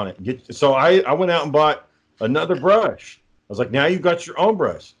hair on it. So I went out and bought another brush. I was like, now you've got your own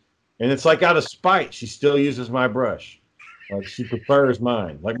brush. And it's like out of spite, she still uses my brush. Like she prefers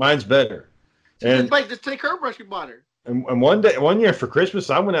mine. Like mine's better. And just take her brush you bought her. And one year for Christmas,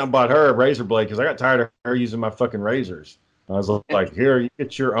 I went out and bought her a razor blade because I got tired of her using my fucking razors. I was like, here, you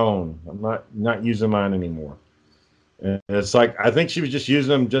get your own. I'm not using mine anymore. And it's like, I think she was just using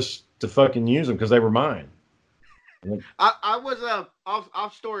them just to fucking use them because they were mine. I was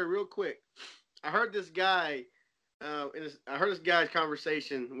off story real quick. I heard this guy, I heard this guy's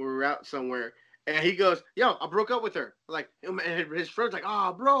conversation when we were out somewhere, and he goes, "Yo, I broke up with her." Like, and his friend's like,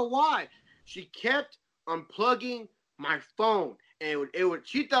 "Oh, bro, why?" She kept unplugging my phone, and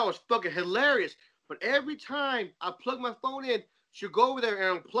she thought it was fucking hilarious. But every time I plug my phone in, she'll go over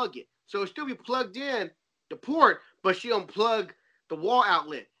there and unplug it, so it'll still be plugged in the port, but she unplugged the wall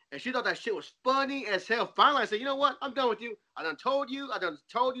outlet. And she thought that shit was funny as hell. Finally, I said, you know what? I'm done with you. I done told you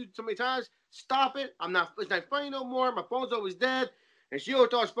so many times. Stop it. It's not funny no more. My phone's always dead. And she always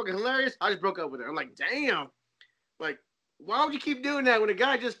thought it was fucking hilarious. I just broke up with her. I'm like, damn. Like, why would you keep doing that when the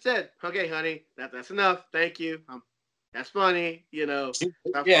guy just said, okay, honey, that's enough. Thank you. That's funny. You know.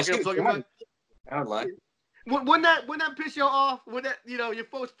 Yeah, I would like. Wouldn't that piss you off? Would that, you know, your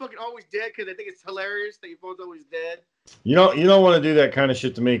phone's fucking always dead because they think it's hilarious that your phone's always dead? You don't want to do that kind of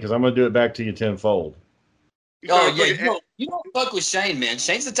shit to me because I'm going to do it back to you tenfold. Oh, yeah. You don't fuck with Shane, man.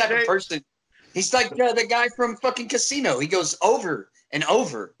 Shane's the type of person. He's like the guy from fucking Casino. He goes over and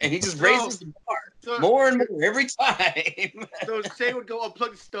over, and he just raises the bar more and more every time. So Shane would go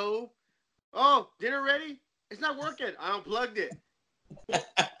unplug the stove. Oh, dinner ready? It's not working. I unplugged it.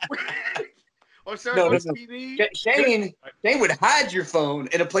 Or TV. Shane would hide your phone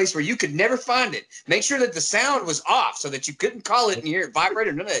in a place where you could never find it. Make sure that the sound was off so that you couldn't call it and hear it vibrate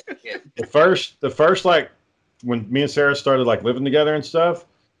or none of that shit. The first like when me and Sarah started like living together and stuff,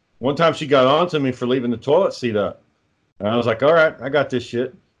 one time she got on to me for leaving the toilet seat up. And I was like, all right, I got this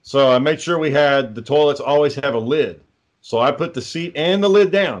shit. So I made sure the toilets always have a lid. So I put the seat and the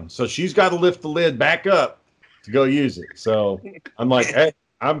lid down. So she's got to lift the lid back up to go use it. So I'm like, hey,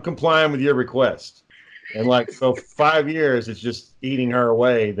 I'm complying with your request. And like, so 5 years, it's just eating her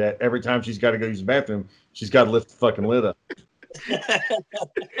away that every time she's got to go use the bathroom, she's got to lift the fucking lid up.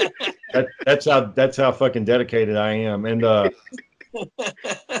 That's how fucking dedicated I am. And there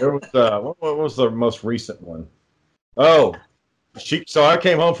was what was the most recent one? Oh, so I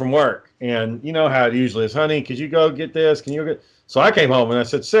came home from work, and you know how it usually is, honey, could you go get this? Can you get? So I came home and I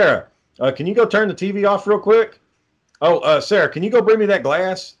said, Sarah, can you go turn the TV off real quick? Oh, Sarah, can you go bring me that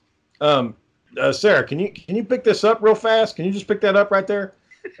glass? Sarah, can you pick this up real fast? Can you just pick that up right there?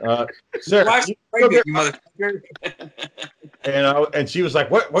 Sarah, and she was like,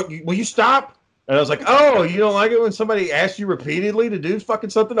 "What? Will you stop?" And I was like, "Oh, you don't like it when somebody asks you repeatedly to do fucking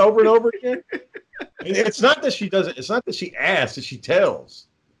something over and over again?" And it's not that she doesn't. It's not that she asks. That she tells,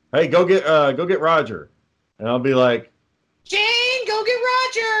 "Hey, go get Roger," and I'll be like, "Jane, go get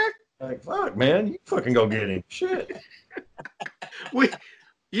Roger." Like, fuck, man, you fucking go get him. Shit.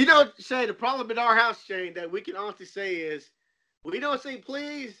 Shane, the problem in our house, Shane, that we can honestly say is we don't say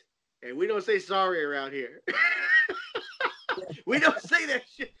please and we don't say sorry around here. We don't say that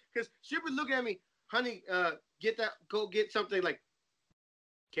shit because she'll be looking at me, honey, go get something like,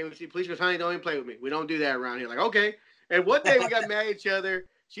 can we see please? Because honey, don't even play with me. We don't do that around here. Like, okay. And one day we got mad at each other.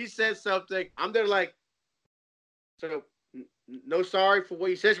 She said something. I'm there like, so no sorry for what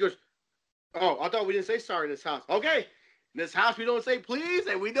you said. She goes, oh, I thought we didn't say sorry in this house. Okay. In this house, we don't say please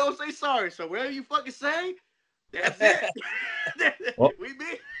and we don't say sorry. So whatever you fucking say, that's it. Well, We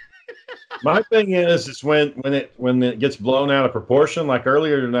be. My thing is when it gets blown out of proportion, like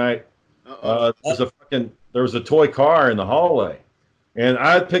earlier tonight, there was a toy car in the hallway, and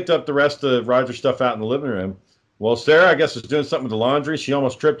I had picked up the rest of Roger's stuff out in the living room. Well, Sarah, I guess, was doing something with the laundry. She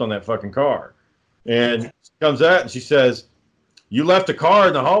almost tripped on that fucking car, and she comes out and she says, "You left a car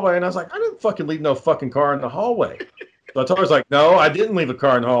in the hallway," and I was like, "I didn't fucking leave no fucking car in the hallway." So I told her, I was like, "No, I didn't leave a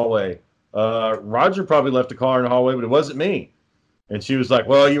car in the hallway. Roger probably left a car in the hallway, but it wasn't me." And she was like,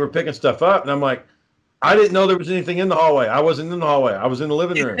 "Well, you were picking stuff up." And I'm like, "I didn't know there was anything in the hallway. I wasn't in the hallway. I was in the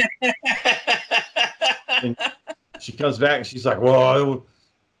living room." And she comes back and she's like, "Well,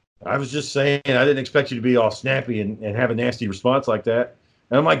 I was just saying, I didn't expect you to be all snappy and have a nasty response like that."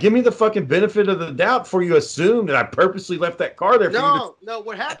 And I'm like, "Give me the fucking benefit of the doubt before you assume that I purposely left that car there for you to." No.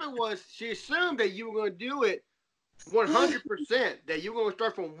 What happened was she assumed that you were going to do it 100%, that you were going to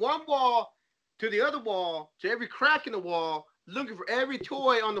start from one wall to the other wall, to every crack in the wall, looking for every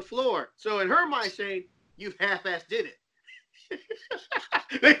toy on the floor. So in her mind, Shane, you half-assed did it.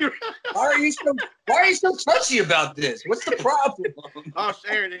 Why are you so touchy about this? What's the problem? Oh,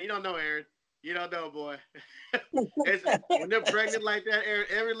 Aaron, you don't know, Aaron. You don't know, boy. When they're pregnant like that, Aaron,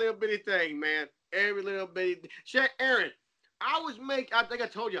 every little bitty thing, man. Every little bitty. Aaron, I think I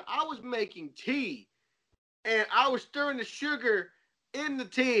told you, I was making tea, and I was stirring the sugar in the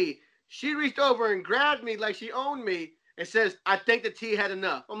tea. She reached over and grabbed me like she owned me and says, "I think the tea had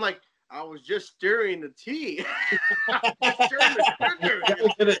enough." I'm like, I was just stirring the tea. Stirring the sugar. You got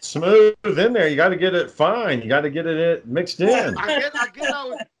to get it smooth in there. You got to get it fine. You got to get it mixed in. I guess I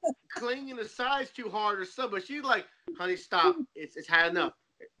was clinging the sides too hard or something. But she's like, "Honey, stop. It's had enough.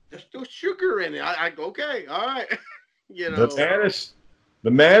 There's still sugar in it." I go, "Okay, all right." The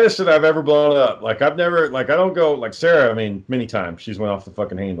maddest that I've ever blown up. Like I don't go like Sarah. I mean, many times she's went off the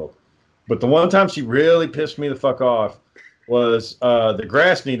fucking handle. But the one time she really pissed me the fuck off was the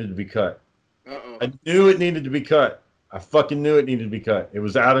grass needed to be cut. I knew it needed to be cut. I fucking knew it needed to be cut. It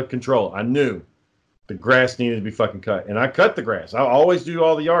was out of control. I knew the grass needed to be fucking cut. And I cut the grass. I always do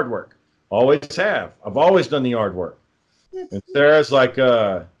all the yard work. Always have. I've always done the yard work. And Sarah's like,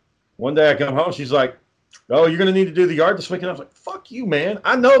 one day I come home, she's like, oh, you're going to need to do the yard this weekend? I was like, fuck you, man.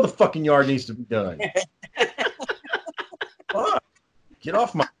 I know the fucking yard needs to be done. Fuck. Get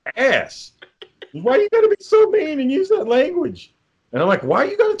off my ass. Why you got to be so mean and use that language? And I'm like, why are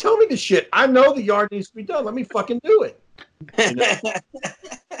you going to tell me this shit? I know the yard needs to be done. Let me fucking do it. You know?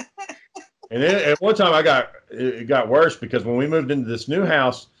 And then at one time it got worse because when we moved into this new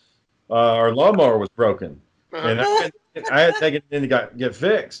house, our lawnmower was broken. And I had to take it in to get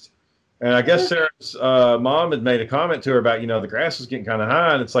fixed. And I guess Sarah's mom had made a comment to her about, the grass is getting kind of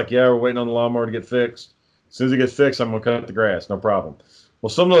high. And it's like, yeah, we're waiting on the lawnmower to get fixed. As soon as it gets fixed, I'm going to cut the grass. No problem. Well,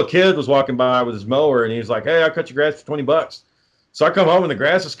 some little kid was walking by with his mower and he was like, hey, I'll cut your grass for $20. So I come home and the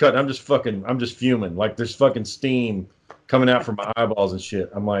grass is cut and I'm just fuming. Like there's fucking steam coming out from my eyeballs and shit.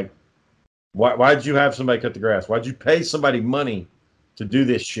 I'm like, why'd you have somebody cut the grass? Why'd you pay somebody money to do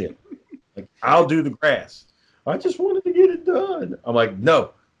this shit? Like, I'll do the grass. I just wanted to get it done. I'm like,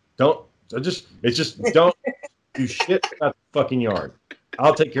 no, don't. Don't do shit about the fucking yard.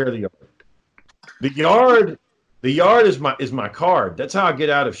 I'll take care of the yard. The yard is my card. That's how I get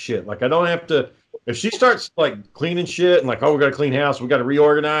out of shit. Like I don't have to. If she starts like cleaning shit and like, oh, we got to clean house, we got to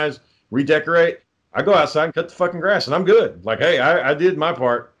reorganize, redecorate. I go outside and cut the fucking grass, and I'm good. Like, hey, I did my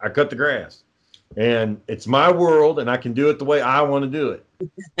part. I cut the grass, and it's my world, and I can do it the way I want to do it.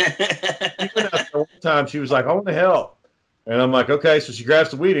 Even after one time, she was like, I want to help. And I'm like, okay. So she grabs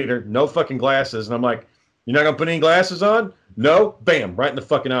the weed eater, no fucking glasses. And I'm like, you're not going to put any glasses on? No. Bam, right in the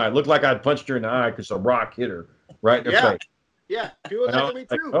fucking eye. It looked like I'd punched her in the eye because a rock hit her right in her face. Yeah, people that me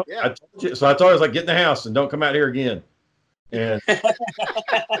too. Oh, yeah. I told you. So I told her, I was like, get in the house and don't come out here again. And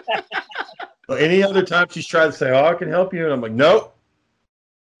any other time she's tried to say, oh, I can help you. And I'm like, nope.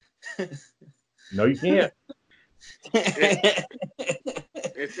 No, you can't.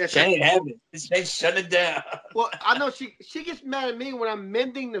 She ain't having it. She shut it down. Well, I know she gets mad at me when I'm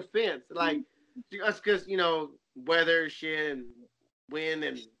mending the fence. Like, because, weather, shit, and wind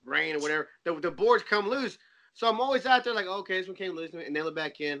and rain or whatever. The boards come loose. So I'm always out there like, okay, this one came loose and nail it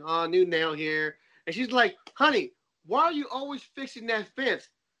back in. Oh, new nail here. And she's like, honey, why are you always fixing that fence?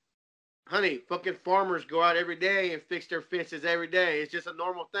 Honey, fucking farmers go out every day and fix their fences every day. It's just a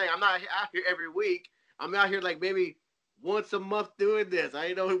normal thing. I'm not out here every week. I'm out here like maybe once a month doing this.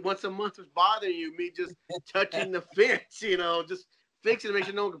 I know once a month was bothering you, me just touching the fence, just fixing it to make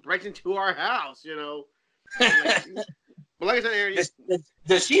sure no one breaks into our house, But like I said, Aaron,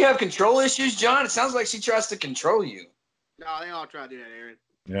 does she have control issues, John? It sounds like she tries to control you. No, they all try to do that, Aaron.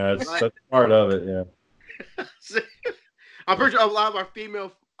 Yeah, that's part of it, yeah. I'm pretty sure a lot of our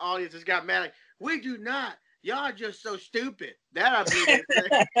female audiences got mad like, we do not. Y'all are just so stupid. That I believe.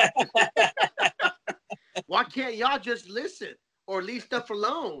 Why can't y'all just listen or leave stuff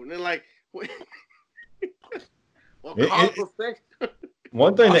alone? And like,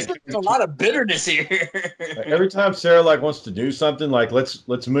 one thing there's a lot of bitterness here. Every time Sarah wants to do something like let's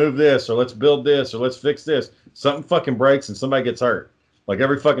move this or let's build this or let's fix this, something fucking breaks and somebody gets hurt. Like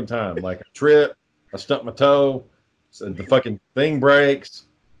every fucking time, like a trip, I stump my toe, so the fucking thing breaks,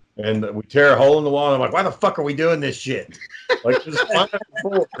 and we tear a hole in the wall. And I'm like, why the fuck are we doing this shit? Like just find a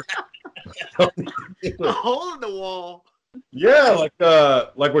hole in the wall. Yeah,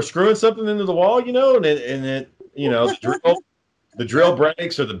 like we're screwing something into the wall, and it the drill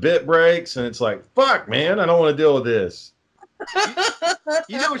breaks or the bit breaks, and it's like, fuck, man, I don't want to deal with this.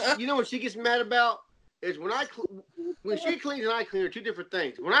 You know what she gets mad about is when she cleans and I clean are two different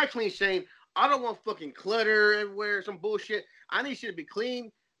things. When I clean Shane, I don't want fucking clutter everywhere, some bullshit. I need shit to be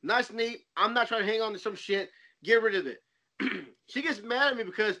clean, nice and neat. I'm not trying to hang on to some shit. Get rid of it. She gets mad at me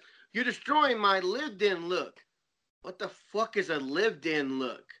because you're destroying my lived-in look. What the fuck is a lived-in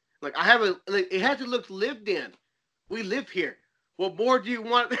look? Like it has to look lived in. We live here. What more do you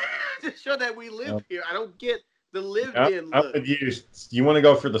want to show that we live here? I don't get the lived-in look. You want to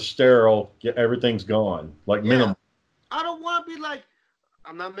go for the sterile, everything's gone, like minimal. I don't want to be like,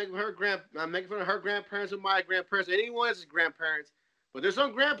 I'm not making I'm making fun of her grandparents or my grandparents, or anyone else's grandparents. But there's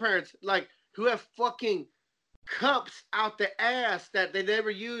some grandparents who have fucking cups out the ass that they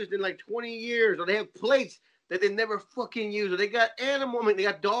never used in 20 years, or they have plates that they never fucking use, or they got they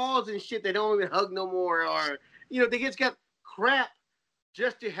got dolls and shit they don't even hug no more, or they just got crap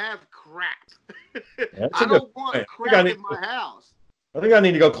just to have crap. I don't want crap in my house. I think I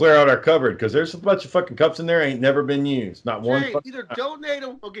need to go clear out our cupboard because there's a bunch of fucking cups in there ain't never been used. Not one. Either donate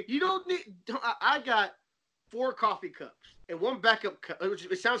them. Okay, you don't need. I got 4 coffee cups and 1 backup cup.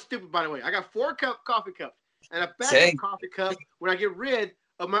 It sounds stupid, by the way. I got 4 coffee cups and a backup coffee cup when I get rid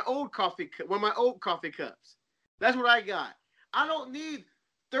of my old coffee cup. One of my old coffee cups. That's what I got. I don't need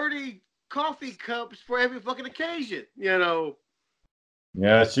 30 coffee cups for every fucking occasion. You know.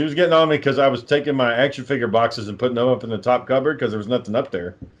 Yeah, she was getting on me because I was taking my action figure boxes and putting them up in the top cupboard because there was nothing up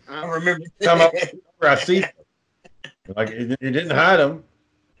there. I remember. I see, like you didn't hide them,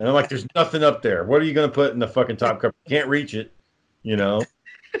 and I'm like, "There's nothing up there. What are you going to put in the fucking top cupboard? Can't reach it, you know?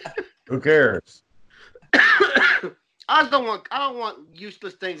 Who cares?" I don't want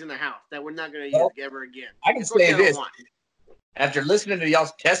useless things in the house that we're not going to use ever again. I can say this: after listening to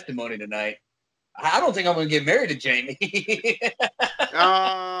y'all's testimony tonight, I don't think I'm going to get married to Jamie. What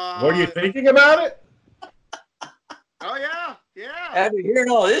are you thinking about it? Oh yeah. After hearing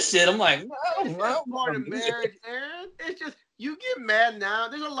all this shit, I'm like, no. Part of marriage, Aaron. It's just you get mad now.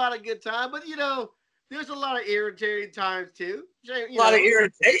 There's a lot of good time, but there's a lot of irritating times too. A lot of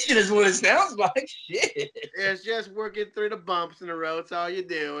irritation is what it sounds like. Shit. It's just working through the bumps in the road. That's all you're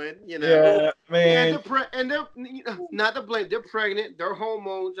doing, Yeah, man. And they're not to blame. They're pregnant. Their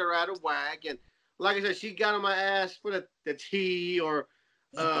hormones are out of whack. And like I said, she got on my ass for the tea or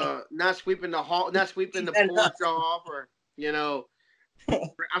not sweeping the hall, not sweeping the porch off, or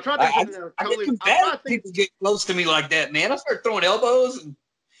I'm trying to think of totally. People get close to me like that, man. I start throwing elbows, and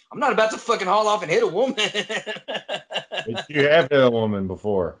I'm not about to fucking haul off and hit a woman. Did you have hit a woman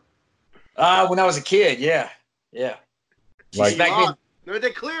before? When I was a kid, yeah. Like no,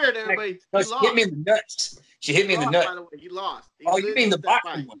 they cleared everybody. She hit me in the nuts. She hit me in the nuts. By the way, he lost. You mean the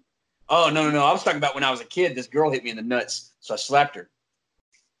boxing one? Oh no! I was talking about when I was a kid. This girl hit me in the nuts, so I slapped her.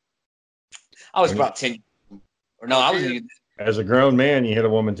 I was about 10. Or no, I was. As a grown man, you hit a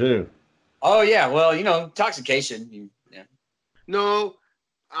woman too. Oh yeah, well, intoxication. Yeah. No,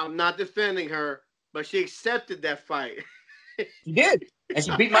 I'm not defending her, but she accepted that fight. She did, and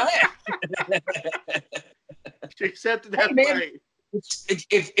she beat my ass. She accepted that fight.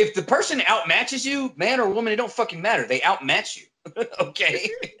 If the person outmatches you, man or woman, it don't fucking matter. They outmatch you. Okay,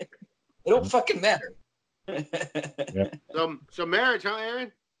 it don't fucking matter. Yeah. So marriage, huh,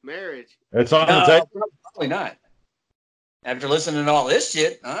 Aaron? Marriage. It's on the table. Probably not. After listening to all this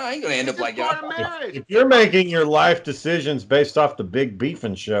shit, I ain't gonna end up like y'all. If you're making your life decisions based off the Big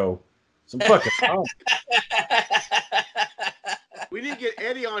Beefin' Show, some fucking fun. We need to get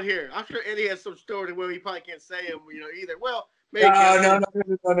Eddie on here. I'm sure Eddie has some stories where he probably can't say them, either. Well, maybe. No,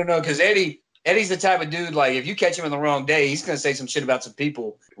 because Eddie's the type of dude, like, if you catch him in the wrong day, he's gonna say some shit about some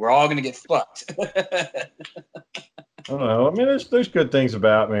people. We're all gonna get fucked. I don't know. I mean, there's good things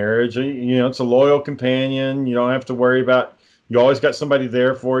about marriage. It's a loyal companion. You don't have to worry about. You always got somebody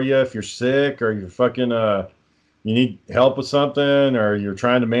there for you if you're sick or you're fucking you need help with something or you're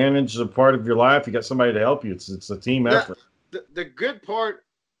trying to manage a part of your life. You got somebody to help you. It's a team effort. The good part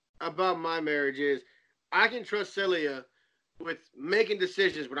about my marriage is I can trust Celia with making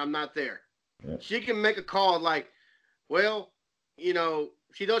decisions when I'm not there. Yeah. She can make a call like, well, she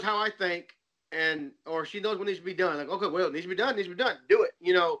knows how I think. Or she knows what needs to be done. Like, okay, well, it needs to be done. Do it.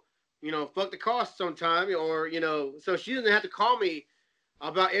 Fuck the cost sometime. Or so she doesn't have to call me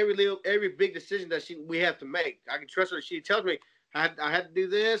about every big decision that we have to make. I can trust her. She tells me I had to do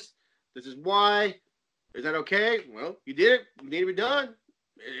this. This is why. Is that okay? Well, you did it. It needs to be done.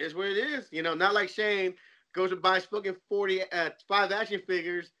 It is what it is. Not like Shane goes and buys fucking 5 action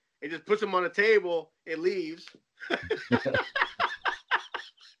figures and just puts them on the table and leaves.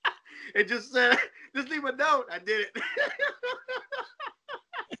 It just said, just leave a note. I did it.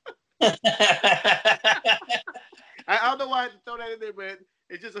 I don't know why I had to throw that in there, but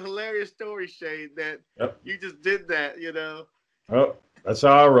it's just a hilarious story, Shane, that you just did that, Oh, that's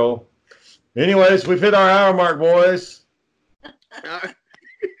how I roll. Anyways, we've hit our hour mark, boys.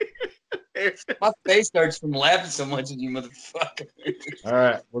 My face hurts from laughing so much at you, motherfucker. All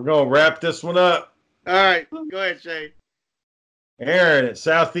right, we're going to wrap this one up. All right, go ahead, Shane. Aaron at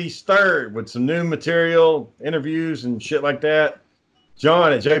Southeast Third with some new material, interviews, and shit like that.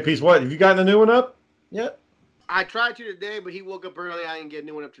 John at JP's What? Have you gotten a new one up yet? I tried to today, but he woke up early. I didn't get a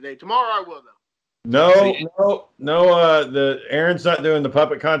new one up today. Tomorrow I will, though. No. The Aaron's not doing the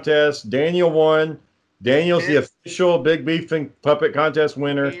puppet contest. Daniel won. Daniel's the official Big Beefing Puppet Contest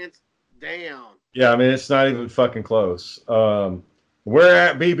winner. Hands down. Yeah, I mean, it's not even fucking close. We're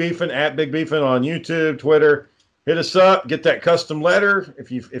at Big Beefing on YouTube, Twitter. Hit us up. Get that custom letter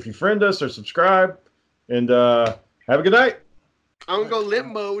if you friend us or subscribe. And have a good night. I'm going to go limp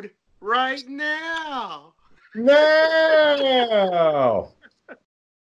mode right now. Now.